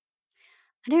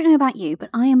I don't know about you, but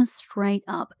I am straight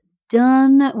up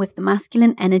done with the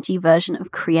masculine energy version of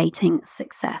creating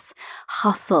success.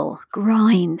 Hustle,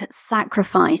 grind,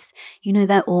 sacrifice. You know,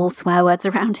 they're all swear words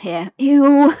around here.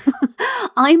 Ew.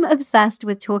 I'm obsessed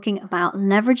with talking about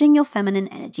leveraging your feminine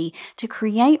energy to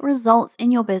create results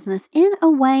in your business in a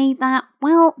way that,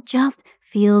 well, just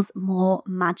feels more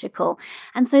magical.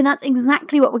 And so that's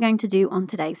exactly what we're going to do on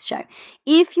today's show.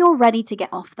 If you're ready to get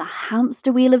off the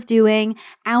hamster wheel of doing,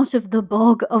 out of the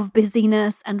bog of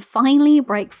busyness, and finally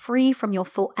break free from your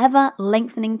forever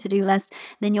lengthening to-do list,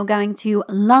 then you're going to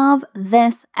love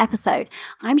this episode.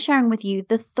 I'm sharing with you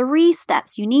the 3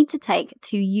 steps you need to take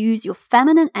to use your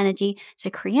feminine energy to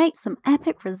create some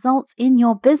epic results in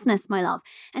your business, my love.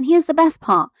 And here's the best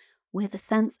part. With a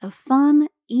sense of fun,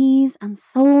 ease, and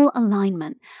soul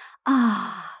alignment.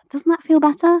 Doesn't that feel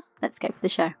better? Let's go for the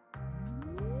show.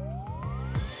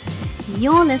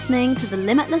 You're listening to the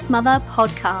Limitless Mother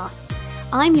podcast.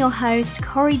 I'm your host,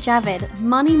 Cori Javid,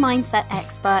 money mindset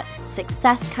expert,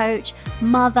 success coach,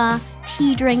 mother,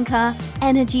 tea drinker,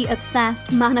 energy obsessed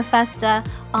manifester,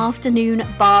 afternoon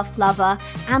bath lover,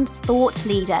 and thought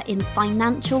leader in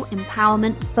financial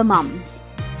empowerment for mums.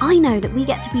 I know that we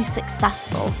get to be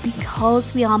successful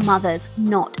because we are mothers,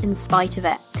 not in spite of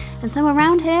it. And so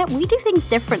around here, we do things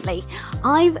differently.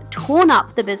 I've torn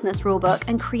up the business rulebook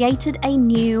and created a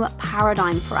new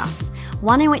paradigm for us,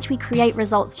 one in which we create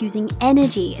results using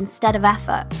energy instead of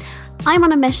effort. I'm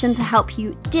on a mission to help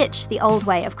you ditch the old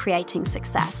way of creating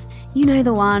success. You know,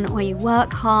 the one where you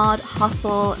work hard,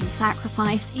 hustle, and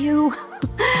sacrifice,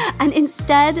 and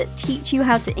instead teach you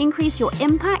how to increase your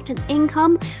impact and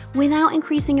income without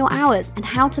increasing your hours and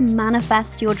how to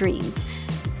manifest your dreams.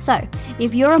 So,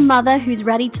 if you're a mother who's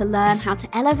ready to learn how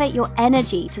to elevate your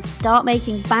energy to start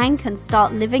making bank and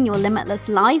start living your limitless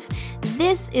life,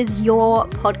 this is your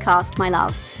podcast, my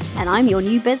love. And I'm your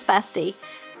new biz bestie.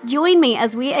 Join me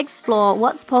as we explore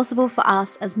what's possible for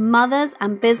us as mothers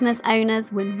and business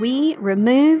owners when we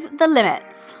remove the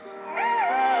limits.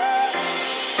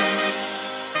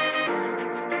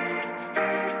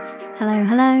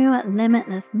 Hello,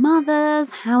 limitless mothers.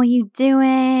 How are you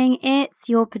doing? It's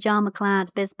your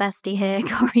pajama-clad biz bestie here,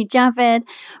 Cori Javid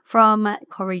from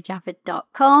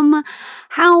CoriJavid.com.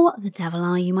 How the devil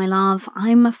are you, my love?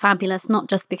 I'm fabulous, not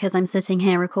just because I'm sitting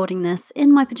here recording this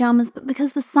in my pajamas, but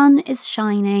because the sun is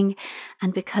shining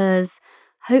and because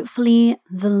hopefully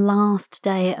the last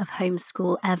day of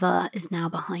homeschool ever is now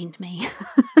behind me.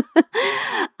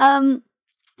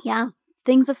 Yeah.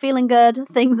 Things are feeling good.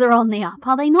 Things are on the up.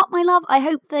 Are they not, my love? I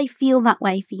hope they feel that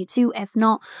way for you too. If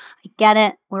not, I get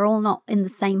it. We're all not in the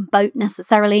same boat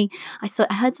necessarily. I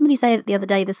heard somebody say it the other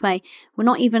day this way. We're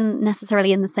not even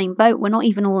necessarily in the same boat. We're not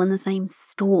even all in the same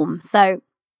storm. So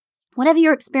whatever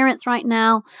your experience right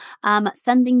now,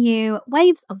 sending you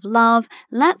waves of love.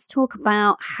 Let's talk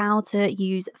about how to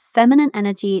use feminine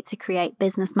energy to create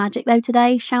business magic though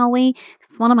today, shall we?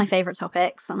 It's one of my favorite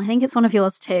topics and I think it's one of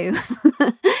yours too.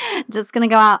 Just gonna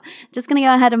go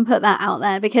ahead and put that out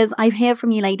there because I hear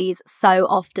from you ladies so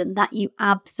often that you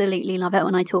absolutely love it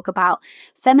when I talk about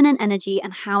feminine energy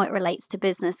and how it relates to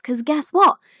business. Because guess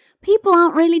what? People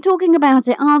aren't really talking about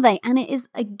it, are they? And it is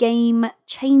a game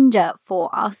changer for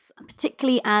us,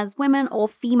 particularly as women or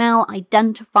female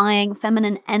identifying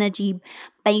feminine energy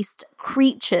based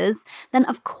creatures. Then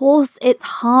of course it's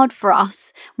hard for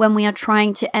us when we are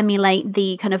trying to emulate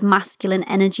the kind of masculine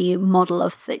energy model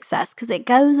of success because it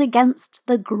goes against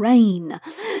the grain.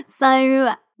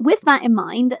 So with that in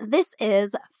mind, this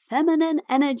is Feminine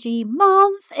Energy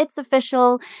Month. It's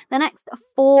official. The next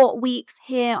 4 weeks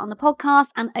here on the podcast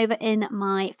and over in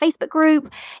my Facebook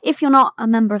group. If you're not a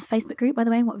member of the Facebook group, by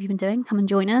the way, what have you been doing? Come and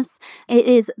join us. It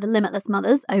is the Limitless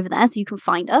Mothers over there, so you can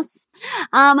find us.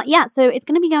 So it's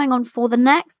going to be going on for the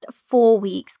next 4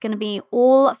 weeks. Going to be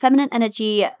all feminine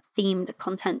energy themed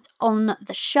content on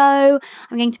the show.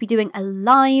 I'm going to be doing a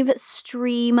live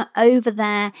stream over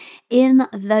there in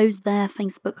those there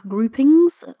Facebook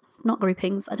groupings. Not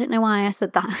groupings. I don't know why I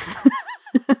said that.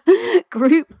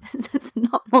 Group. It's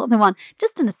not more than one.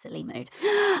 Just in a silly mood.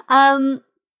 And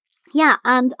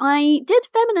I did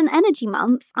Feminine Energy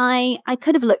Month. I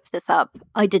could have looked this up.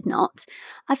 I did not.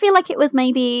 I feel like it was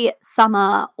maybe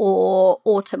summer or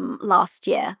autumn last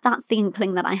year. That's the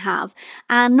inkling that I have.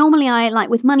 And normally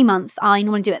with Money Month, I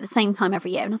normally do it at the same time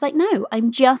every year. And I was like, no,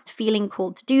 I'm just feeling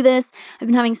called to do this. I've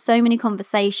been having so many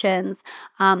conversations,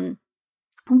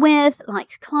 with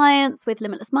clients, with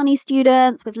Limitless Money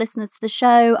students, with listeners to the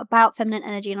show about feminine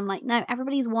energy. And I'm like, no,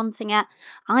 everybody's wanting it.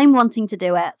 I'm wanting to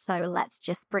do it. So let's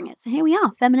just bring it. So here we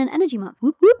are, Feminine Energy Month.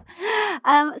 Whoop, whoop.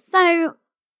 So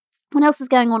What else is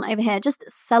going on over here? Just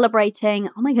celebrating,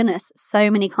 oh my goodness, so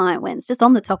many client wins. Just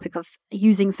on the topic of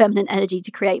using feminine energy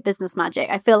to create business magic.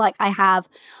 I feel like I have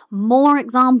more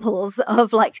examples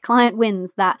of like client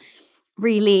wins that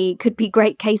really could be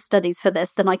great case studies for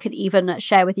this than I could even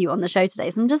share with you on the show today.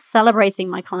 So I'm just celebrating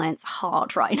my clients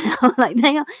hard right now. Like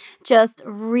they are just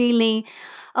really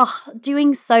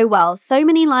doing so well. So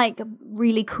many like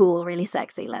really cool, really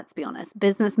sexy, let's be honest,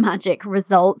 business magic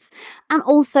results. And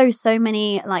also so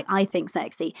many like I think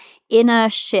sexy inner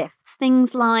shifts.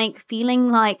 Things like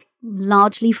feeling like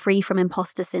largely free from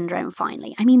imposter syndrome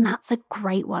finally. I mean, that's a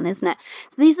great one, isn't it?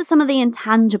 So these are some of the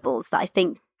intangibles that I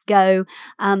think go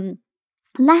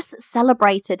less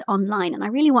celebrated online. And I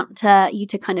really want you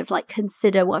to kind of like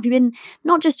consider what have you been,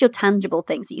 not just your tangible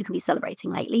things that you can be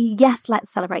celebrating lately. Yes,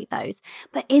 let's celebrate those,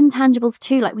 but intangibles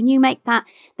too. Like when you make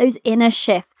those inner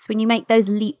shifts, when you make those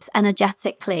leaps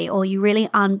energetically, or you really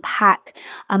unpack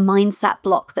a mindset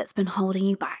block that's been holding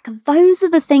you back. Those are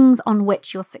the things on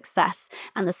which your success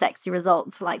and the sexy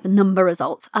results, like the number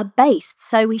results, are based.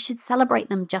 So we should celebrate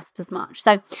them just as much.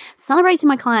 So celebrating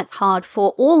my clients hard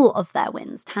for all of their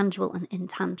wins, tangible and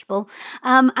intangible.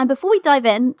 And before we dive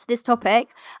into this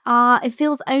topic, it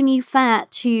feels only fair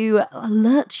to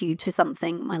alert you to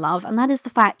something, my love, and that is the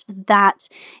fact that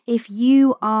if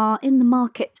you are in the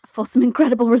market for some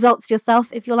incredible results yourself,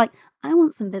 if you're like, I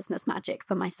want some business magic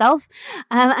for myself,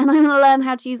 and I want to learn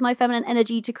how to use my feminine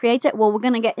energy to create it, well, we're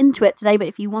going to get into it today, but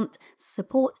if you want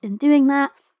support in doing that,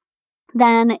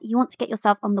 then you want to get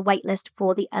yourself on the waitlist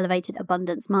for the Elevated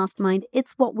Abundance Mastermind.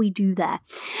 It's what we do there.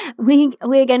 We're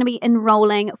going to be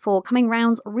enrolling for coming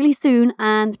rounds really soon,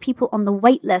 and people on the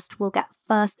waitlist will get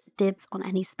first dibs on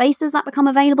any spaces that become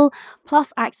available,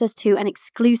 plus access to an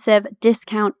exclusive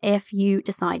discount if you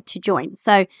decide to join.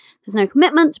 So there's no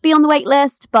commitment to be on the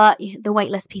waitlist, but the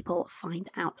waitlist people find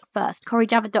out first.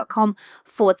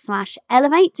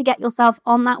 CoreyJavid.com/elevate to get yourself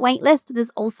on that waitlist. There's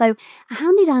also a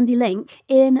handy dandy link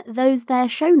in those there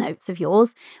show notes of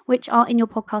yours, which are in your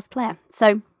podcast player.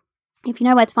 So if you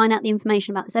know where to find out the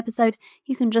information about this episode,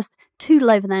 you can just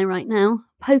tootle over there right now,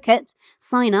 poke it,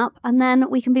 sign up, and then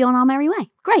we can be on our merry way.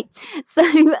 Great. So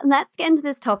let's get into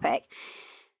this topic.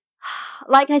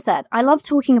 Like I said, I love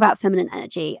talking about feminine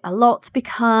energy a lot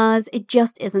because it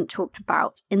just isn't talked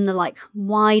about in the like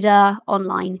wider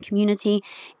online community.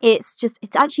 It's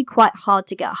actually quite hard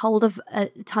to get hold of a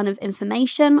ton of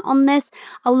information on this.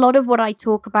 A lot of what I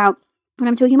talk about when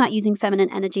I'm talking about using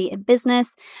feminine energy in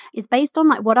business is based on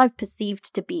like what I've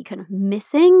perceived to be kind of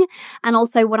missing, and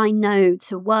also what I know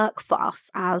to work for us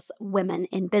as women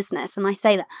in business. And I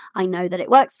say that I know that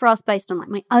it works for us based on like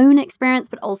my own experience,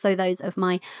 but also those of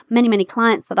my many, many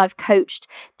clients that I've coached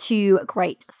to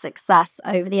great success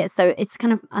over the years. So it's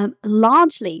kind of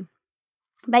largely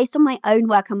based on my own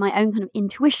work and my own kind of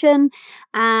intuition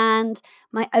and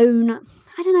my own,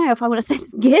 I don't know if I want to say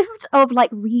this, gift of like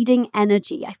reading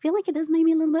energy. I feel like it is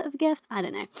maybe a little bit of a gift. I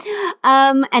don't know.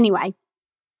 Anyway,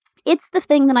 it's the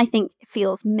thing that I think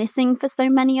feels missing for so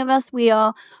many of us. We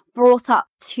are brought up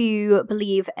to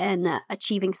believe in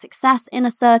achieving success in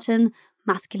a certain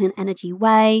masculine energy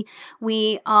way.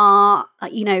 We are,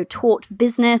 taught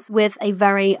business with a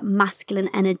very masculine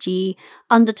energy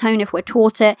undertone if we're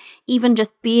taught it. Even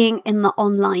just being in the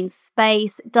online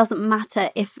space, it doesn't matter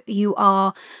if you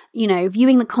are,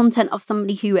 viewing the content of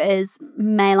somebody who is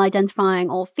male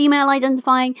identifying or female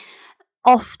identifying.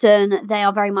 Often they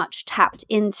are very much tapped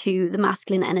into the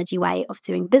masculine energy way of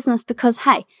doing business because,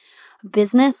 hey,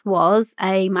 business was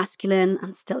a masculine,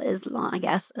 and still is, I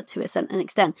guess, to an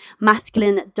extent,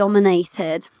 masculine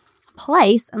dominated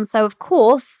place. And so, of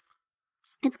course,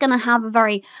 it's going to have a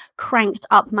very cranked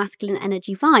up masculine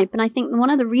energy vibe. And I think one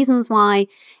of the reasons why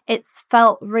it's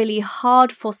felt really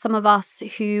hard for some of us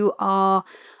who are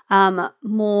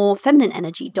more feminine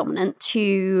energy dominant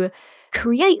to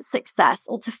create success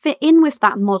or to fit in with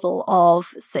that model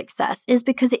of success is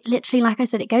because it literally, like I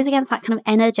said, it goes against that kind of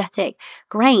energetic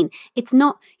grain. It's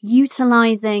not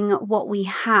utilizing what we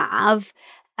have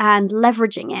and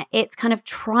leveraging it. It's kind of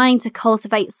trying to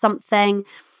cultivate something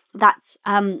that's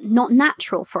not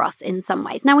natural for us in some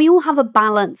ways. Now, we all have a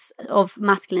balance of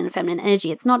masculine and feminine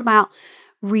energy. It's not about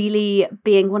really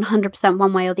being 100%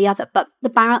 one way or the other, but the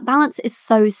balance is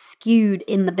so skewed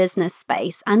in the business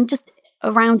space and just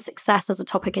around success as a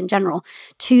topic in general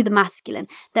to the masculine,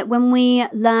 that when we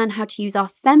learn how to use our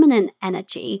feminine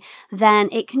energy, then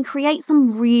it can create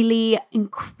some really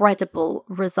incredible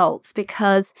results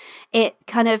because it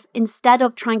kind of, instead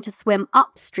of trying to swim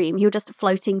upstream, you're just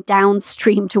floating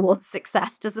downstream towards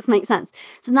success. Does this make sense?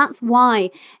 So that's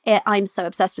why I'm so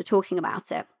obsessed with talking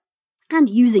about it. and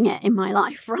using it in my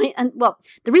life, right? And well,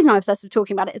 the reason I'm obsessed with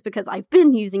talking about it is because I've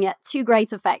been using it to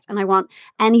great effect, and I want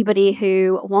anybody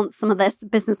who wants some of this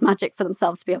business magic for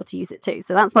themselves to be able to use it too.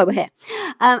 So that's why we're here.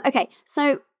 Okay,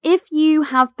 so if you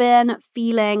have been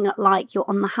feeling like you're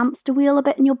on the hamster wheel a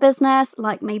bit in your business,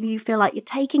 like maybe you feel like you're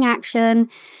taking action,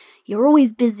 you're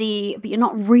always busy, but you're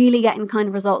not really getting the kind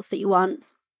of results that you want.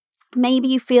 Maybe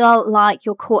you feel like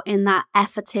you're caught in that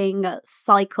efforting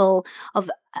cycle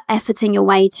of efforting your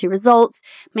way to results.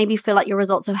 Maybe you feel like your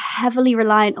results are heavily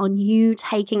reliant on you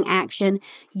taking action,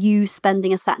 you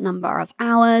spending a set number of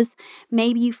hours.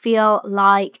 Maybe you feel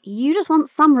like you just want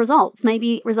some results.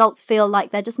 Maybe results feel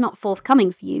like they're just not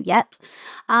forthcoming for you yet.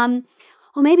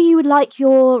 Or maybe you would like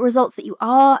your results that you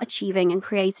are achieving and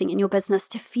creating in your business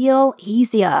to feel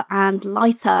easier and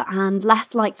lighter and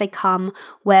less like they come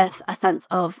with a sense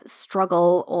of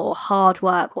struggle or hard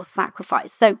work or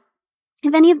sacrifice. So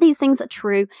if any of these things are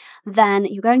true, then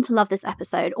you're going to love this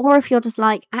episode. Or if you're just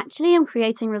like, actually, I'm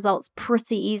creating results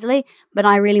pretty easily, but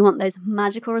I really want those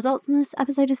magical results, and this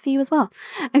episode is for you as well.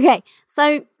 Okay,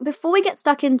 so before we get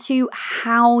stuck into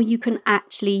how you can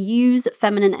actually use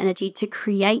feminine energy to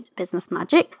create business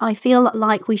magic, I feel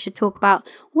like we should talk about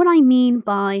what I mean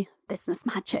by business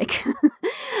magic.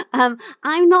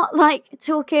 I'm not like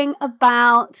talking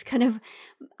about kind of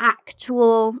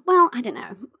actual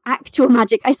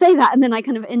magic. I say that and then I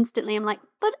kind of instantly am like,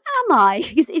 but am I?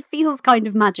 Because it feels kind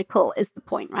of magical is the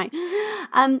point, right?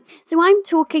 So I'm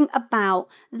talking about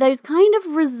those kind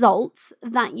of results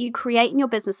that you create in your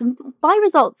business. And by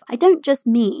results, I don't just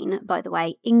mean, by the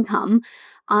way, income,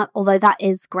 although that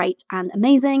is great and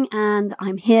amazing, and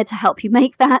I'm here to help you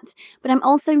make that. But I'm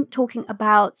also talking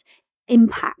about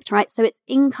impact, right? So it's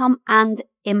income and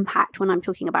impact when I'm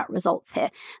talking about results here.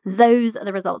 Those are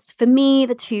the results. For me,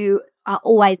 the two are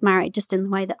always married, just in the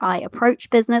way that I approach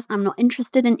business. I'm not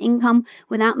interested in income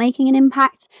without making an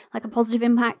impact, like a positive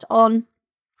impact on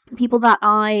people that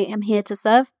I am here to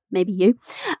serve, maybe you.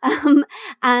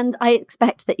 And I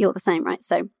expect that you're the same, right?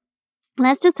 So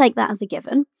let's just take that as a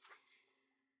given.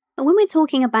 But when we're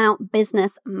talking about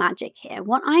business magic here,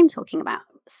 what I'm talking about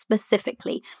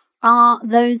specifically are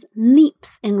those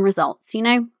leaps in results,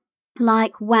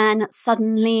 like when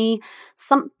suddenly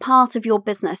some part of your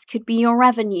business, could be your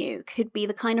revenue, could be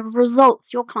the kind of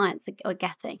results your clients are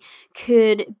getting,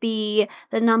 could be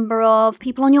the number of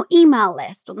people on your email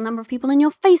list or the number of people in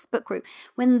your Facebook group,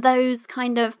 when those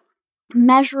kind of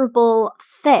measurable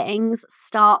things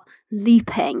start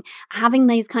leaping, having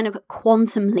those kind of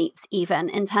quantum leaps even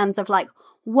in terms of like,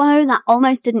 whoa, that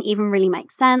almost didn't even really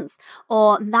make sense,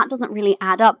 or that doesn't really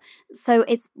add up. So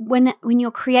it's when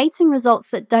you're creating results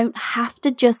that don't have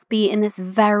to just be in this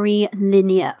very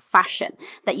linear fashion,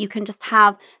 that you can just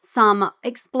have some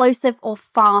explosive or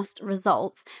fast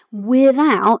results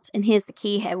without, and here's the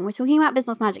key here, when we're talking about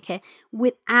business magic here,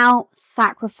 without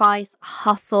sacrifice,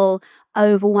 hustle,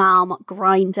 overwhelm,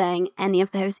 grinding, any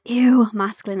of those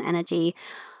masculine energy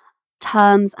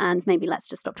terms, and maybe let's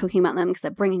just stop talking about them because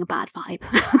they're bringing a bad vibe.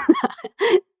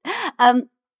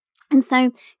 And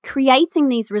so creating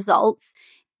these results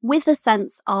with a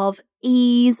sense of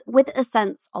ease, with a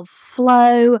sense of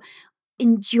flow,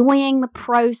 enjoying the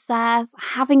process,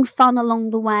 having fun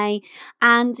along the way,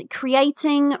 and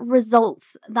creating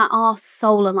results that are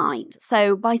soul aligned.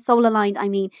 So by soul aligned, I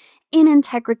mean in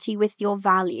integrity with your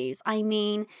values. I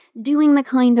mean doing the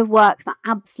kind of work that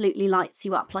absolutely lights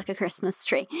you up like a Christmas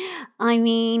tree. I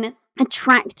mean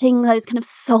attracting those kind of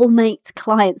soulmate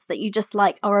clients that you just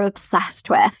like are obsessed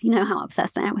with. You know how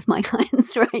obsessed I am with my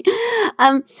clients, right?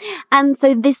 And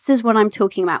so this is what I'm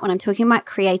talking about when I'm talking about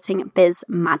creating biz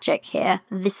magic here.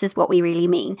 This is what we really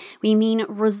mean. We mean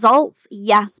results,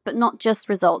 yes, but not just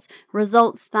results.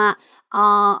 Results that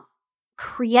are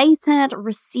created,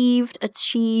 received,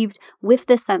 achieved with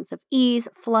this sense of ease,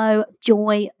 flow,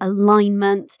 joy,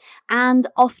 alignment, and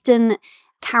often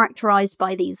characterized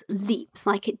by these leaps.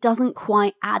 Like it doesn't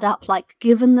quite add up. Like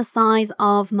given the size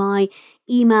of my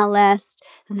email list,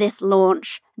 this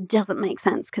launch doesn't make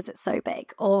sense because it's so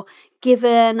big. Or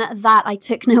given that I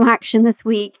took no action this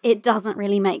week, it doesn't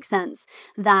really make sense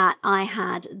that I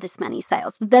had this many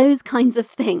sales. Those kinds of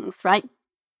things, right?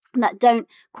 That don't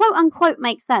quote unquote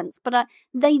make sense, but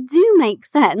they do make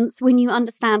sense when you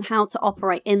understand how to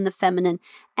operate in the feminine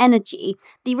energy.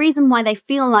 The reason why they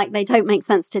feel like they don't make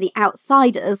sense to the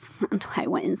outsiders, and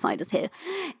we're insiders here,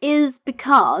 is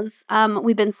because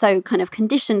we've been so kind of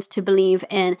conditioned to believe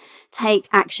in take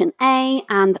action A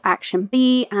and action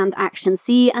B and action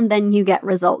C, and then you get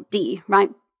result D,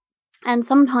 right? And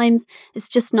sometimes it's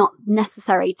just not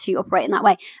necessary to operate in that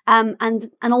way. And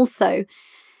also,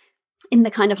 in the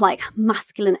kind of like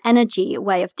masculine energy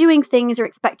way of doing things, you're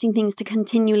expecting things to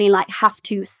continually like have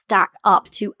to stack up,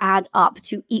 to add up,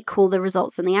 to equal the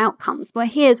results and the outcomes. But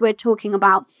here's we're talking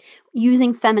about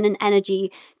using feminine energy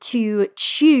to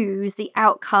choose the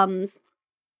outcomes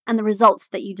and the results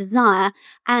that you desire,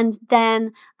 and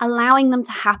then allowing them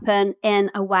to happen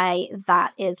in a way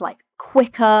that is like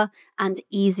quicker and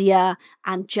easier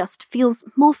and just feels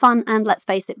more fun, and let's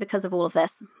face it, because of all of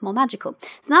this, more magical.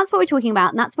 So that's what we're talking about,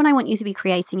 and that's what I want you to be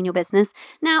creating in your business.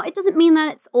 Now, it doesn't mean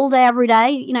that it's all day every day.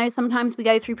 You know, sometimes we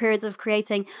go through periods of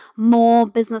creating more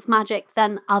business magic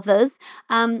than others.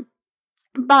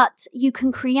 But you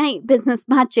can create business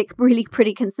magic really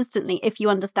pretty consistently if you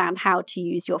understand how to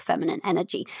use your feminine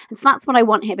energy. And so that's what I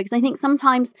want here, because I think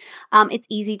sometimes it's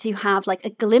easy to have like a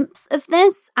glimpse of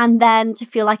this and then to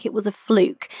feel like it was a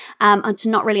fluke, and to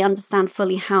not really understand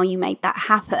fully how you made that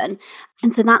happen.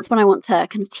 And so that's what I want to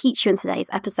kind of teach you in today's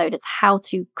episode. It's how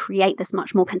to create this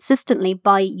much more consistently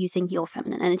by using your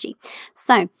feminine energy.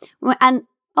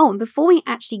 And before we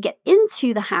actually get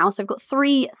into the house, I've got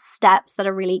 3 steps that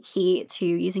are really key to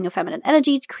using your feminine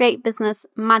energy to create business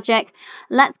magic.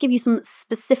 Let's give you some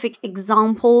specific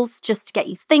examples just to get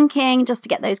you thinking, just to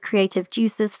get those creative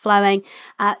juices flowing.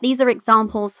 These are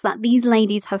examples that these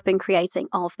ladies have been creating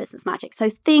of business magic. So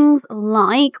things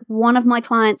like, one of my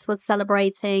clients was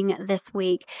celebrating this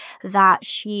week that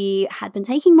she had been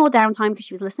taking more downtime because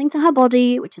she was listening to her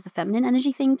body, which is a feminine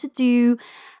energy thing to do.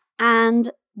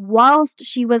 And whilst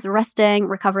she was resting,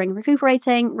 recovering,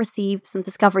 recuperating, received some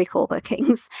discovery call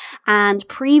bookings. And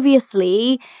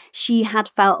previously, she had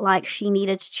felt like she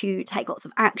needed to take lots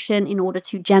of action in order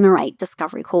to generate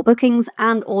discovery call bookings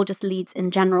and or just leads in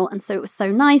general. And so it was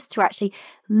so nice to actually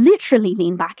literally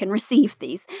lean back and receive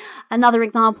these. Another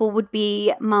example would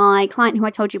be my client who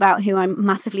I told you about, who I'm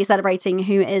massively celebrating,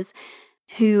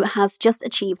 who has just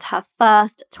achieved her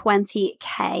first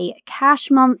 20K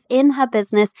cash month in her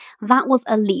business. That was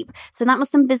a leap. So that was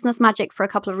some business magic for a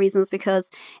couple of reasons, because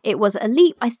it was a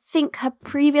leap. I think her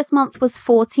previous month was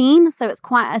 14, so it's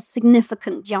quite a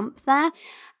significant jump there.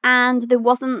 And there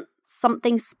wasn't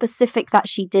something specific that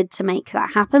she did to make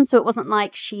that happen. So it wasn't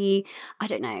like she,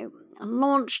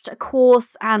 launched a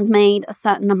course and made a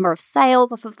certain number of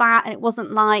sales off of that. And it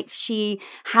wasn't like she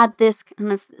had this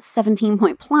kind of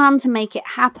 17-point plan to make it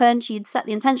happen. She had set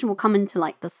the intention. We'll come into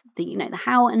like the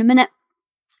how in a minute.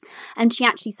 And she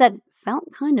actually said,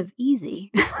 felt kind of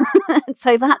easy.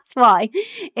 So that's why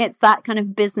it's that kind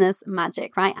of business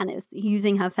magic, right? And it's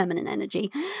using her feminine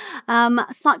energy.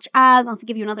 Such as, I'll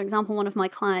give you another example, one of my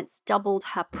clients doubled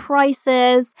her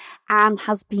prices and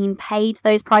has been paid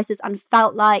those prices and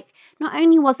felt like not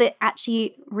only was it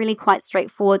actually really quite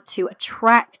straightforward to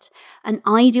attract an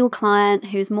ideal client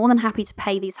who's more than happy to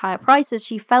pay these higher prices,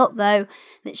 she felt though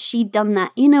that she'd done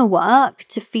that inner work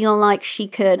to feel like she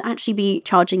could actually be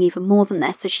charging even more than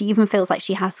this. So she even feels like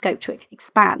she has scope to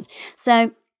expand.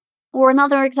 So, or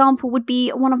another example would be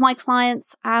one of my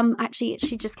clients, actually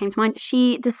she just came to mind.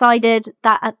 She decided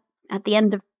that at the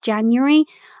end of January,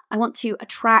 I want to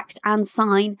attract and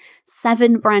sign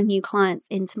 7 brand new clients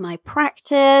into my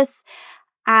practice.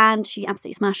 And she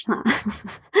absolutely smashed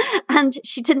that. And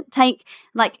she didn't take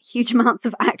like huge amounts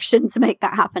of action to make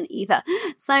that happen either.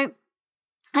 So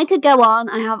I could go on.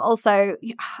 I have also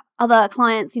other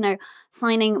clients,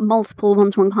 signing multiple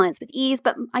one-to-one clients with ease,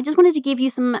 but I just wanted to give you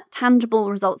some tangible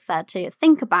results there to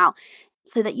think about,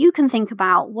 so that you can think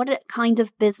about what kind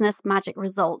of business magic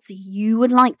results you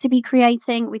would like to be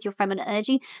creating with your feminine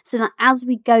energy, so that as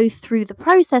we go through the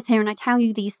process here and I tell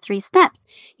you these 3 steps,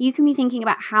 you can be thinking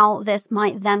about how this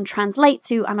might then translate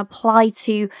to and apply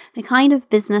to the kind of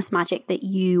business magic that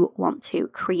you want to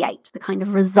create, the kind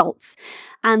of results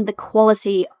and the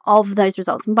quality of those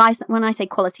results. And when I say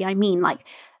quality, I mean like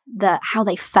how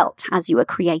they felt as you were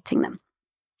creating them.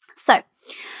 So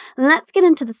let's get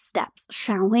into the steps,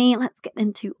 shall we? Let's get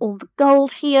into all the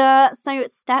gold here. So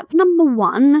step number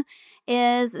 1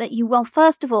 is that you will,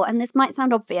 first of all, and this might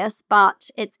sound obvious, but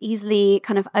it's easily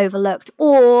kind of overlooked,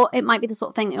 or it might be the sort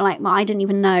of thing that you're like, well, I didn't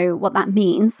even know what that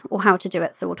means or how to do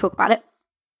it, so we'll talk about it.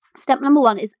 Step number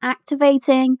 1 is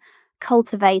activating,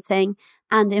 cultivating,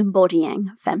 and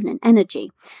embodying feminine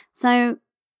energy. So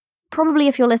probably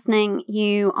if you're listening,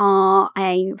 you are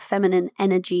a feminine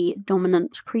energy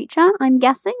dominant creature, I'm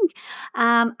guessing.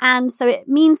 And so it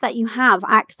means that you have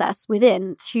access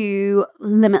within to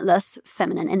limitless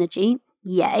feminine energy.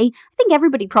 Yay. I think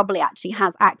everybody probably actually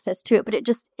has access to it, but it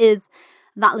just is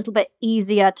that little bit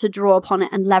easier to draw upon it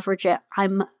and leverage it.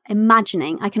 I'm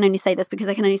imagining, I can only say this because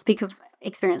I can only speak of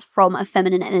experience from a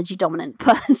feminine energy dominant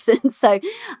person. So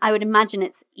I would imagine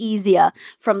it's easier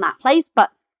from that place,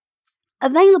 but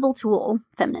available to all,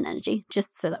 feminine energy,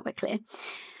 just so that we're clear.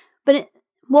 But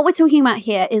what we're talking about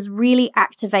here is really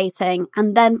activating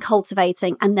and then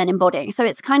cultivating and then embodying. So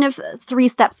it's kind of 3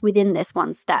 steps within this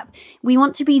one step. We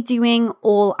want to be doing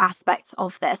all aspects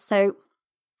of this. So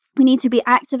we need to be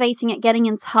activating it, getting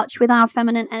in touch with our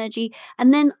feminine energy,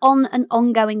 and then on an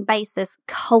ongoing basis,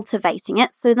 cultivating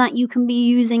it so that you can be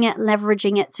using it,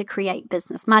 leveraging it to create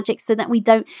business magic so that we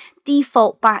don't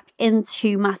default back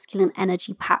into masculine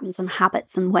energy patterns and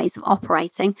habits and ways of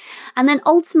operating. And then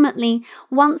ultimately,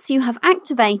 once you have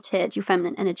activated your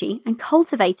feminine energy and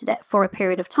cultivated it for a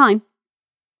period of time,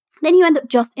 then you end up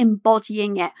just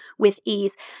embodying it with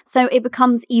ease. So it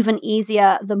becomes even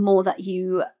easier the more that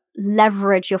you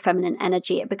leverage your feminine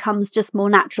energy. It becomes just more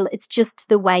natural. It's just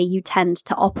the way you tend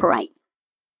to operate.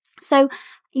 So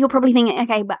you're probably thinking,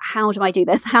 okay, but how do I do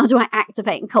this? How do I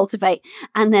activate and cultivate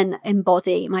and then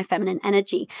embody my feminine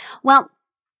energy? Well,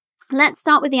 let's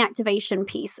start with the activation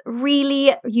piece.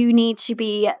 Really, you need to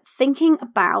be thinking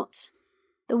about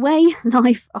the way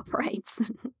life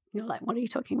operates. You're like, what are you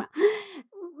talking about?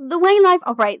 The way life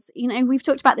operates, we've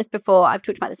talked about this before. I've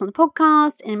talked about this on the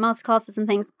podcast, in masterclasses and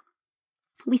things.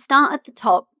 We start at the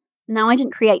top. Now, I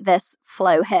didn't create this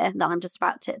flow here that I'm just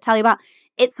about to tell you about.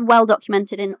 It's well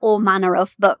documented in all manner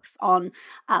of books on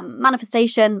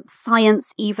manifestation,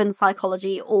 science, even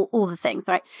psychology, all the things,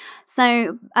 right?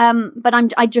 So, but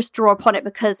I just draw upon it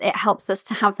because it helps us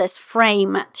to have this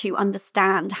frame to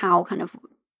understand how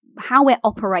we're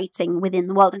operating within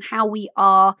the world and how we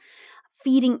are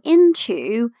feeding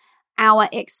into our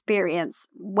experience,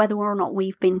 whether or not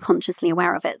we've been consciously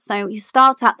aware of it. So you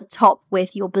start at the top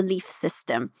with your belief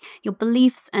system, your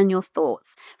beliefs and your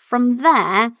thoughts. From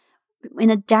there,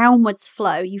 in a downwards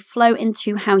flow, you flow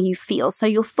into how you feel. So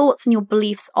your thoughts and your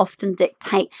beliefs often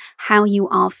dictate how you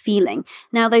are feeling.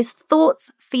 Now, those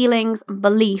thoughts, feelings, and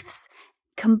beliefs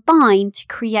combine to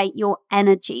create your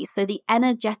energy. So the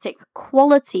energetic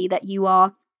quality that you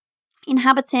are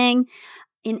inhabiting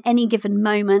in any given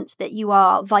moment, that you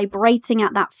are vibrating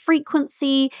at that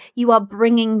frequency, you are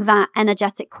bringing that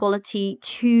energetic quality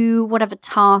to whatever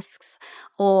tasks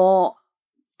or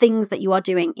things that you are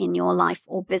doing in your life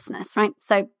or business, right?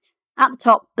 So at the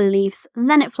top, beliefs,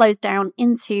 then it flows down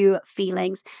into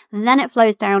feelings, then it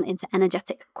flows down into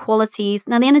energetic qualities.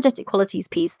 Now, the energetic qualities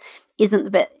piece isn't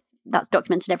the bit that's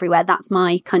documented everywhere. That's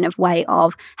my kind of way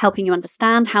of helping you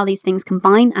understand how these things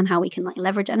combine and how we can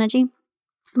leverage energy.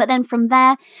 But then from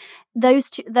there, those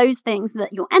things,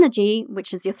 that your energy,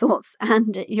 which is your thoughts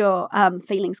and your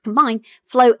feelings combined,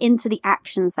 flow into the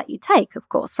actions that you take, of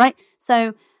course, right?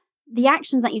 So the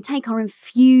actions that you take are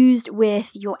infused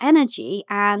with your energy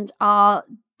and are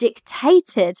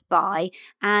dictated by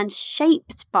and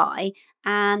shaped by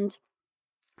and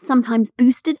sometimes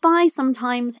boosted by,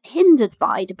 sometimes hindered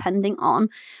by, depending on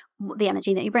the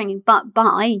energy that you're bringing, but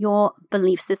by your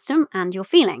belief system and your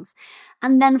feelings.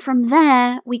 And then from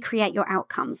there, we create your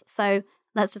outcomes. So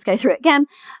let's just go through it again.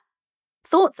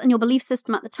 Thoughts and your belief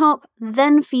system at the top,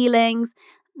 then feelings.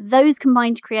 Those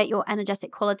combine to create your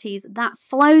energetic qualities. That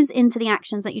flows into the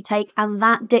actions that you take, and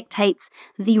that dictates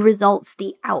the results,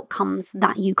 the outcomes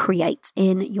that you create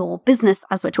in your business,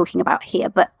 as we're talking about here,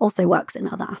 but also works in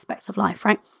other aspects of life,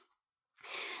 right?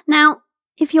 Now,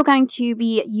 if you're going to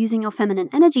be using your feminine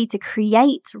energy to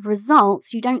create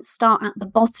results, you don't start at the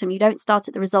bottom. You don't start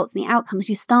at the results and the outcomes.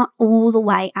 You start all the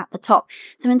way at the top.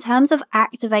 So in terms of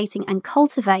activating and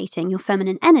cultivating your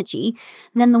feminine energy,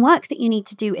 then the work that you need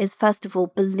to do is, first of all,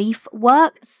 belief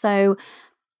work. So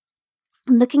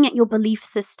looking at your belief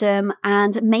system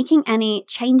and making any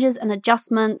changes and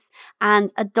adjustments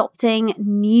and adopting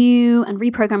new and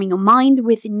reprogramming your mind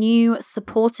with new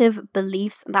supportive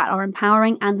beliefs that are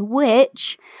empowering and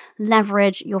which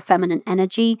leverage your feminine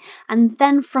energy. And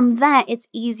then from there, it's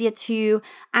easier to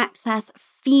access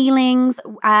feelings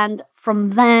and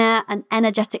from there an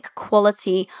energetic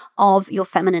quality of your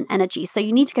feminine energy. So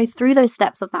you need to go through those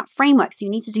steps of that framework. So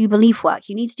you need to do belief work,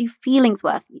 you need to do feelings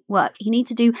work, you need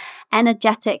to do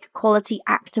energetic quality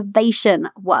activation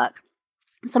work.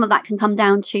 Some of that can come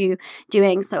down to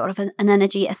doing sort of an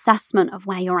energy assessment of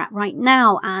where you're at right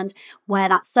now and where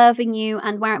that's serving you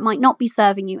and where it might not be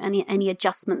serving you, any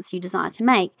adjustments you desire to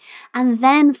make. And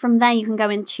then from there, you can go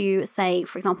into, say,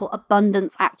 for example,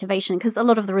 abundance activation, because a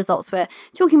lot of the results we're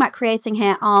talking about creating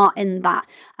here are in that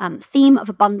theme of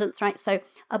abundance, right? So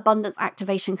abundance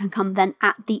activation can come then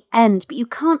at the end, but you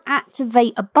can't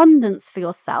activate abundance for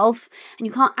yourself and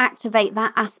you can't activate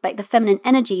that aspect, the feminine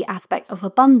energy aspect of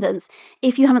abundance,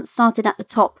 if you haven't started at the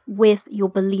top with your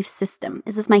belief system.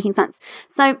 Is this making sense?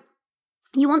 So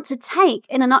you want to take,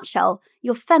 in a nutshell,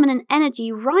 your feminine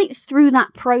energy right through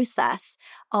that process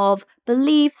of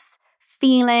beliefs,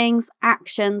 feelings,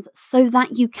 actions, so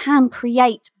that you can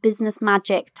create business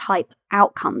magic type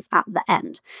outcomes at the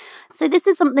end. So this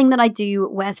is something that I do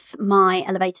with my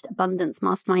Elevated Abundance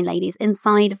Mastermind ladies.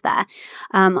 Inside of there,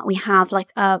 we have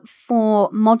like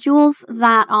 4 modules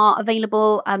that are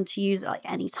available to use like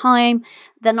anytime.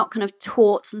 They're not kind of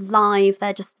taught live,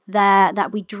 they're just there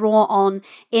that we draw on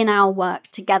in our work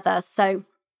together. So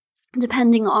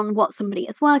depending on what somebody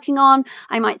is working on,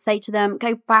 I might say to them,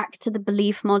 go back to the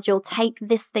belief module, take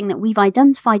this thing that we've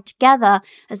identified together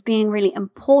as being really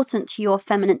important to your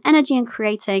feminine energy and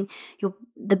creating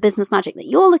the business magic that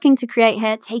you're looking to create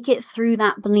here, take it through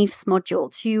that beliefs module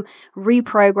to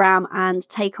reprogram and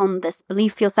take on this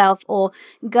belief for yourself, or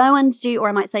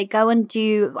I might say,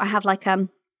 I have like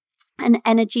an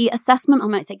energy assessment. I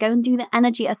might say, go and do the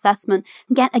energy assessment,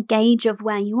 get a gauge of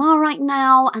where you are right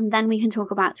now, and then we can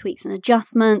talk about tweaks and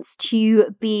adjustments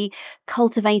to be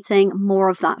cultivating more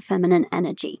of that feminine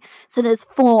energy. So there's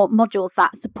 4 modules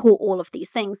that support all of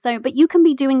these things. But you can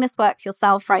be doing this work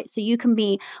yourself, right? So you can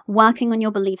be working on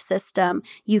your belief system,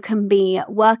 you can be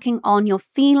working on your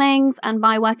feelings, and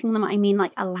by working them, I mean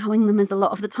like allowing them is a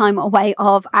lot of the time a way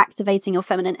of activating your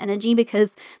feminine energy,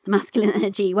 because the masculine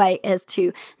energy way is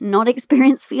to not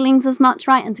experience feelings as much,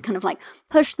 right? And to kind of like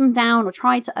push them down or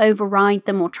try to override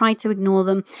them or try to ignore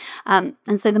them. And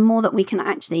so the more that we can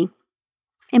actually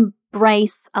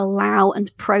embrace, allow,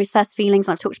 and process feelings,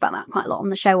 and I've talked about that quite a lot on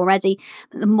the show already,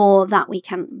 but the more that we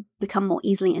can become more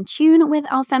easily in tune with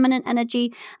our feminine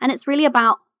energy. And it's really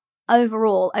about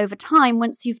overall, over time,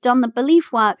 once you've done the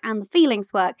belief work and the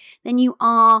feelings work, then you've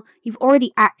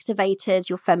already activated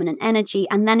your feminine energy,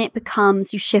 and then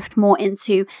you shift more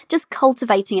into just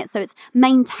cultivating it. So it's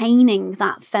maintaining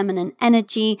that feminine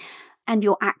energy and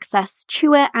your access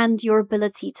to it and your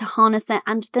ability to harness it,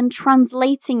 and then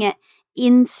translating it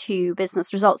into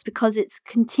business results, because it's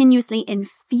continuously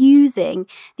infusing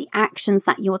the actions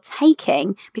that you're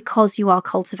taking because you are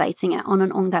cultivating it on an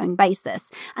ongoing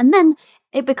basis. And then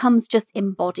it becomes just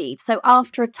embodied. So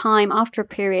after a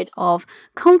period of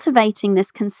cultivating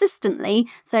this consistently,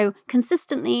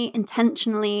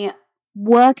 intentionally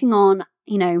working on,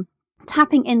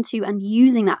 tapping into and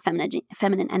using that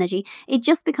feminine energy, it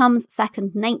just becomes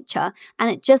second nature, and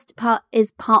it just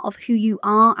is part of who you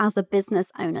are as a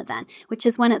business owner then, which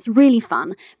is when it's really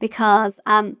fun, because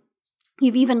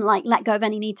you've even like let go of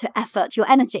any need to effort your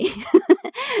energy.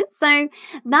 So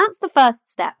that's the first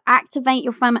step. Activate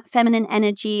your feminine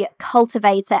energy,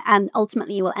 cultivate it, and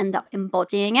ultimately you will end up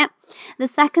embodying it. The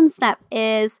second step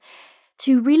is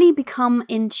to really become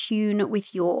in tune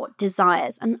with your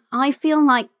desires. And I feel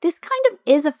like this kind of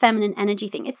is a feminine energy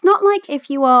thing. It's not like if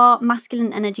you are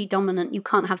masculine energy dominant, you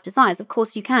can't have desires. Of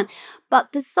course you can. But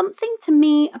there's something to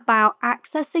me about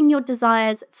accessing your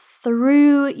desires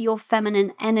through your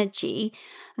feminine energy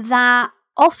that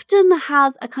often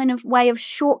has a kind of way of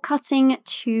shortcutting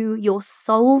to your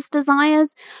soul's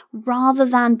desires, rather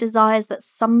than desires that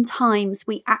sometimes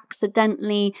we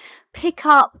accidentally pick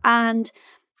up and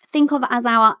think of as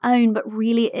our own, but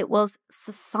really it was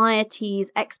society's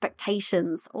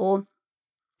expectations or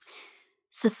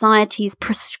society's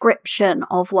prescription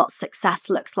of what success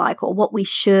looks like, or what we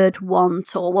should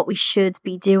want, or what we should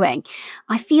be doing.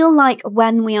 I feel like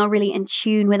when we are really in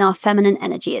tune with our feminine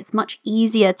energy, it's much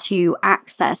easier to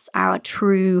access our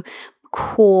true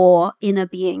core inner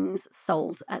being's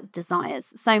soul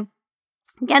desires. So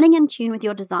getting in tune with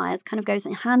your desires kind of goes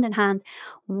hand in hand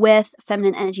with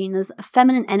feminine energy. And there's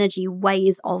feminine energy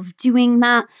ways of doing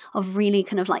that, of really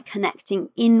kind of like connecting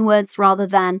inwards rather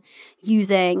than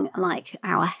using like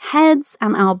our heads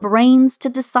and our brains to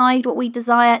decide what we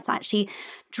desire. It's actually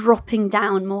dropping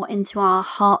down more into our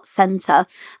heart center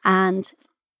and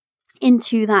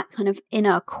into that kind of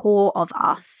inner core of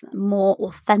us, more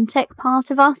authentic part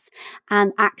of us,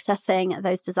 and accessing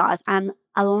those desires and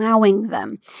allowing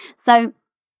them. So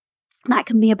that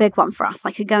can be a big one for us.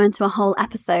 I could go into a whole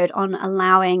episode on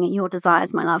allowing your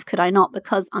desires, my love, could I not?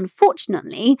 Because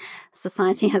unfortunately,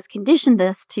 society has conditioned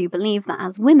us to believe that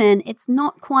as women, it's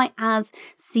not quite as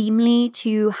seemly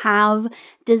to have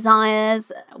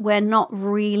desires. We're not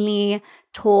really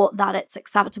taught that it's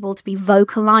acceptable to be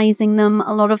vocalizing them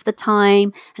a lot of the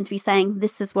time, and to be saying,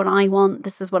 this is what I want,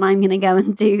 this is what I'm going to go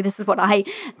and do, this is what I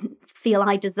feel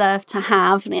I deserve to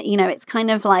have. It's kind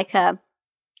of like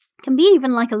can be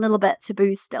even like a little bit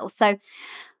taboo still.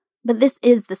 But this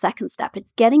is the second step.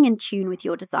 It's getting in tune with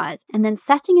your desires and then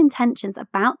setting intentions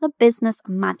about the business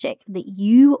magic that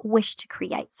you wish to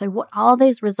create. So what are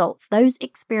those results, those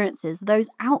experiences, those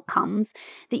outcomes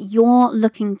that you're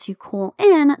looking to call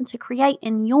in to create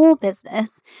in your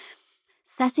business?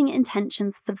 setting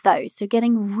intentions for those. So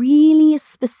getting really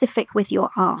specific with your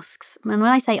asks. And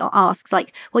when I say asks,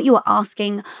 like what you are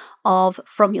asking of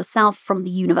from yourself, from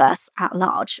the universe at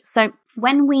large. So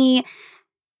when we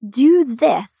do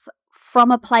this from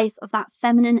a place of that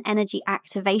feminine energy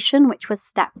activation, which was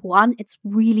step 1, it's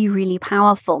really, really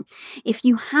powerful. If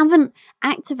you haven't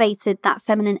activated that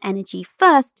feminine energy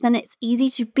first, then it's easy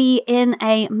to be in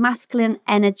a masculine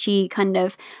energy kind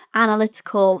of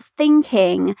analytical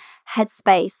thinking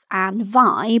headspace and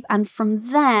vibe. And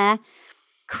from there,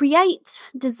 create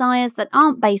desires that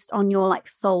aren't based on your like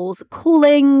soul's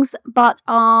callings, but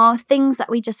are things that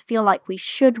we just feel like we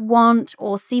should want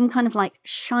or seem kind of like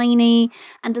shiny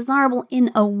and desirable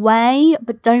in a way,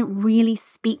 but don't really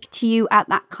speak to you at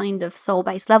that kind of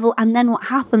soul-based level. And then what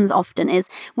happens often is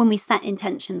when we set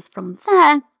intentions from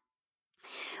there,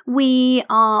 we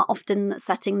are often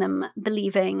setting them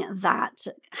believing that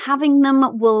having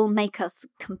them will make us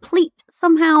complete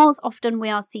somehow. Often we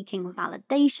are seeking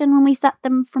validation when we set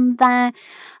them from there.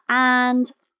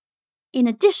 And in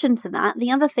addition to that, the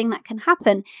other thing that can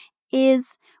happen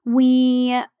is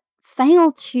we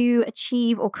fail to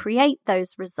achieve or create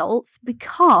those results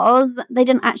because they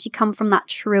didn't actually come from that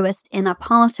truest inner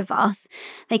part of us.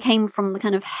 They came from the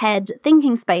kind of head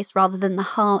thinking space rather than the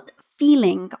heart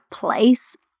feeling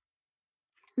place.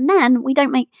 And then we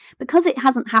don't because it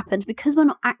hasn't happened, because we're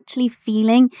not actually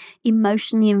feeling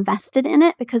emotionally invested in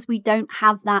it, because we don't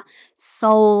have that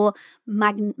soul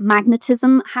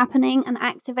magnetism happening and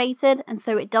activated, and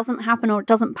so it doesn't happen or it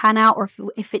doesn't pan out, or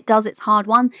if it does, it's hard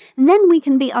won. And then we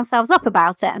can beat ourselves up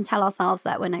about it and tell ourselves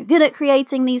that we're no good at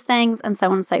creating these things and so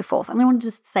on and so forth. And I want to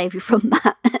just save you from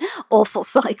that awful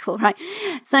cycle, right?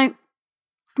 So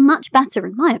much better,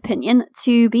 in my opinion,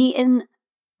 to be in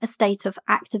a state of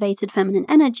activated feminine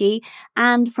energy,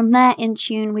 and from there in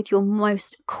tune with your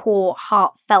most core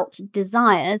heartfelt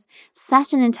desires,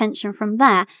 set an intention from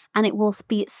there, and it will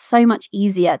be so much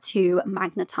easier to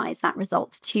magnetize that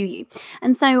result to you.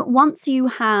 And so once you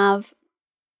have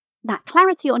that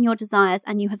clarity on your desires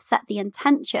and you have set the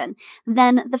intention,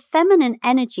 then the feminine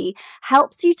energy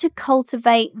helps you to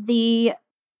cultivate the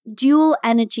dual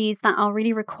energies that are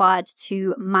really required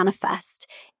to manifest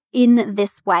in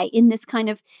this way, in this kind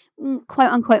of quote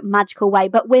unquote magical way,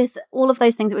 but with all of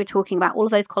those things that we're talking about, all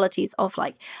of those qualities of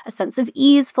like a sense of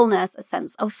easefulness, a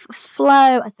sense of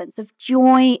flow, a sense of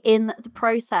joy in the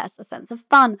process, a sense of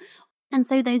fun. And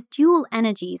so those dual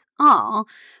energies are,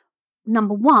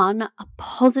 number 1, a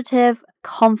positive,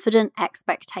 confident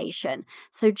expectation.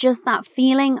 So just that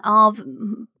feeling of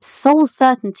soul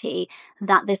certainty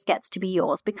that this gets to be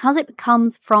yours. Because it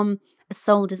comes from a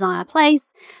soul desire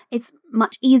place, it's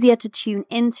much easier to tune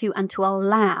into and to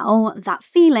allow that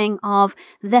feeling of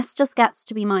this just gets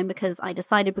to be mine because I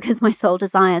decided, because my soul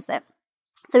desires it.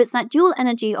 So it's that dual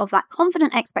energy of that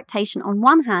confident expectation on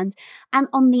one hand, and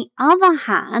on the other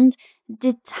hand,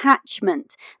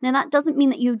 detachment. Now, that doesn't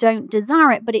mean that you don't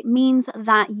desire it, but it means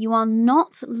that you are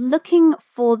not looking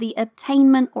for the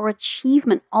obtainment or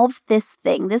achievement of this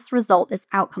thing, this result, this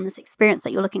outcome, this experience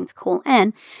that you're looking to call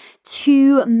in,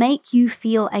 to make you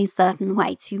feel a certain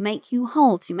way, to make you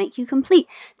whole, to make you complete,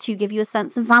 to give you a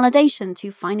sense of validation,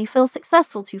 to finally feel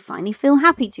successful, to finally feel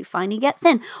happy, to finally get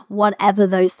thin, whatever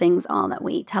those things are that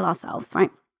we tell ourselves,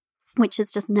 right? Which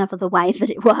is just never the way that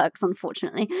it works,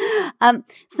 unfortunately.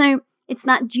 So it's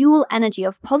that dual energy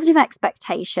of positive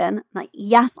expectation, like,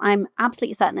 yes, I'm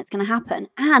absolutely certain it's going to happen.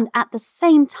 And at the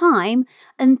same time,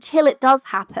 until it does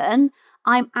happen,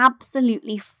 I'm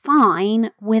absolutely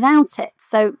fine without it.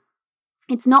 So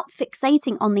it's not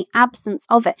fixating on the absence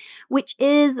of it, which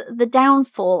is the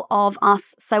downfall of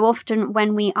us so often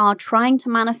when we are trying to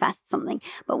manifest something,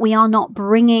 but we are not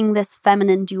bringing this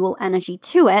feminine dual energy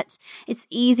to it. It's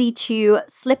easy to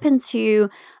slip into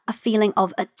a feeling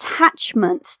of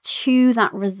attachment to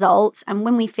that result. And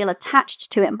when we feel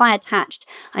attached to it, and by attached,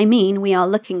 I mean we are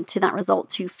looking to that result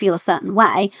to feel a certain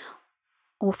way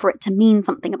or for it to mean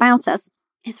something about us.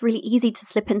 It's really easy to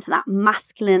slip into that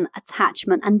masculine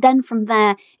attachment. And then from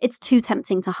there, it's too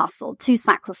tempting to hustle, to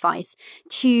sacrifice,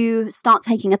 to start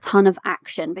taking a ton of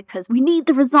action because we need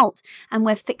the result. And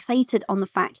we're fixated on the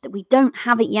fact that we don't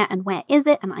have it yet. And where is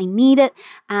it? And I need it.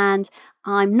 And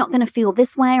I'm not going to feel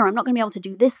this way, or I'm not going to be able to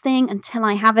do this thing until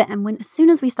I have it. And as soon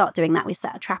as we start doing that, we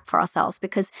set a trap for ourselves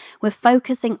because we're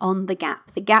focusing on the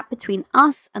gap between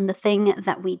us and the thing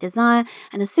that we desire.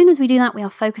 And as soon as we do that, we are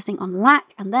focusing on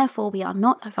lack, and therefore we are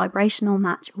not a vibrational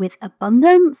match with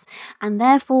abundance. And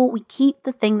therefore we keep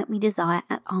the thing that we desire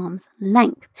at arm's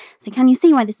length. So can you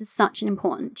see why this is such an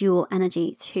important dual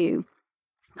energy to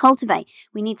cultivate?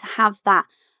 We need to have that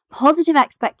positive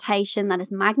expectation that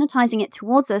is magnetizing it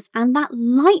towards us, and that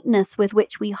lightness with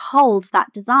which we hold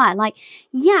that desire. Like,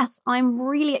 yes, I'm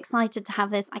really excited to have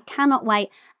this. I cannot wait.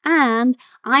 And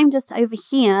I'm just over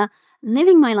here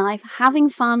living my life, having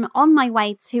fun on my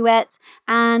way to it.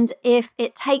 And if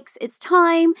it takes its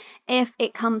time, if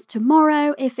it comes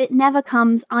tomorrow, if it never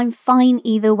comes, I'm fine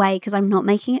either way because I'm not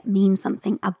making it mean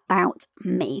something about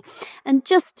me. And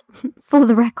just for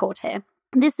the record here,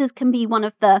 this can be one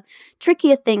of the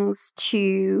trickier things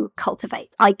to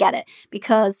cultivate. I get it,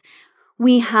 because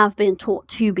we have been taught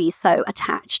to be so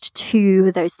attached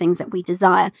to those things that we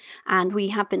desire. And we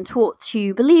have been taught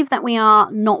to believe that we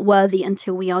are not worthy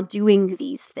until we are doing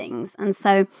these things. And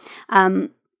so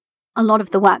a lot of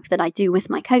the work that I do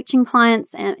with my coaching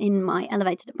clients in my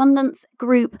Elevated Abundance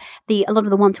group, a lot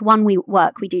of the one-to-one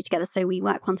work we do together. So we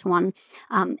work one-to-one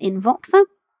in Voxer.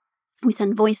 We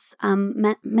send voice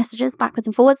messages backwards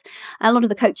and forwards. A lot of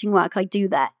the coaching work I do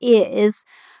there is,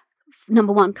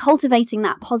 number one, cultivating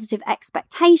that positive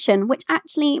expectation, which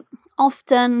actually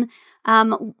often,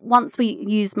 once we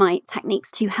use my techniques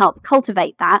to help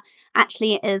cultivate that,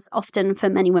 actually is often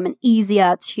for many women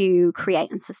easier to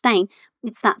create and sustain.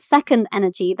 It's that second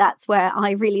energy that's where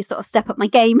I really sort of step up my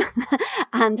game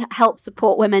and help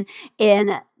support women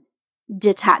in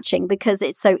detaching, because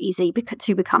it's so easy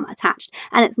to become attached.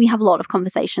 And we have a lot of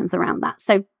conversations around that.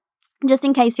 So just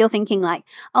in case you're thinking like,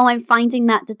 oh, I'm finding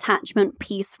that detachment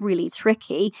piece really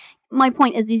tricky, my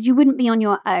point is you wouldn't be on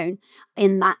your own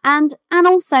in that. And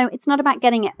also, it's not about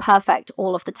getting it perfect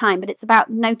all of the time, but it's about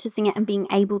noticing it and being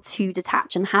able to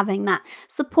detach and having that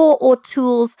support or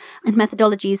tools and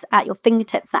methodologies at your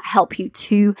fingertips that help you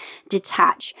to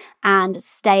detach and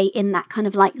stay in that kind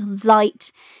of like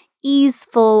light,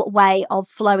 easeful way of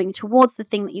flowing towards the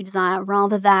thing that you desire,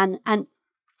 rather than, and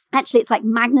actually it's like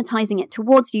magnetizing it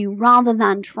towards you rather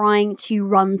than trying to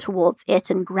run towards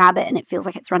it and grab it and it feels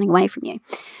like it's running away from you.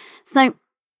 So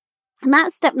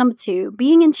that's step number 2,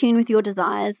 being in tune with your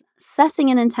desires, setting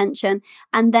an intention,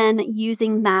 and then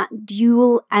using that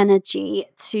dual energy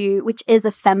which is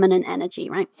a feminine energy,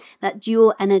 right? That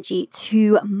dual energy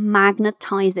to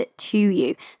magnetize it to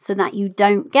you so that you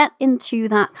don't get into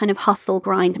that kind of hustle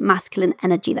grind masculine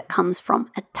energy that comes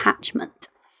from attachment.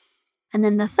 And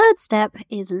then the third step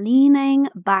is leaning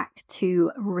back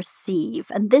to receive.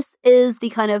 And this is the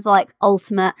kind of like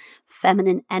ultimate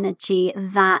feminine energy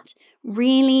that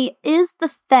really is the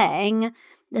thing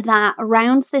that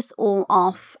rounds this all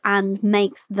off and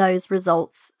makes those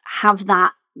results have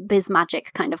that biz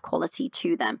magic kind of quality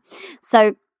to them.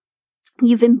 So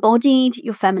you've embodied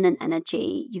your feminine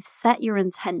energy, you've set your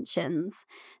intentions.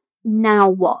 Now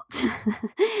what?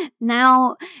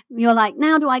 Now you're like,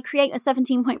 now do I create a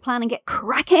 17-point plan and get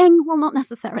cracking? Well, not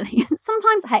necessarily.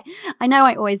 Sometimes, hey, I know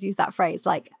I always use that phrase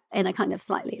like in a kind of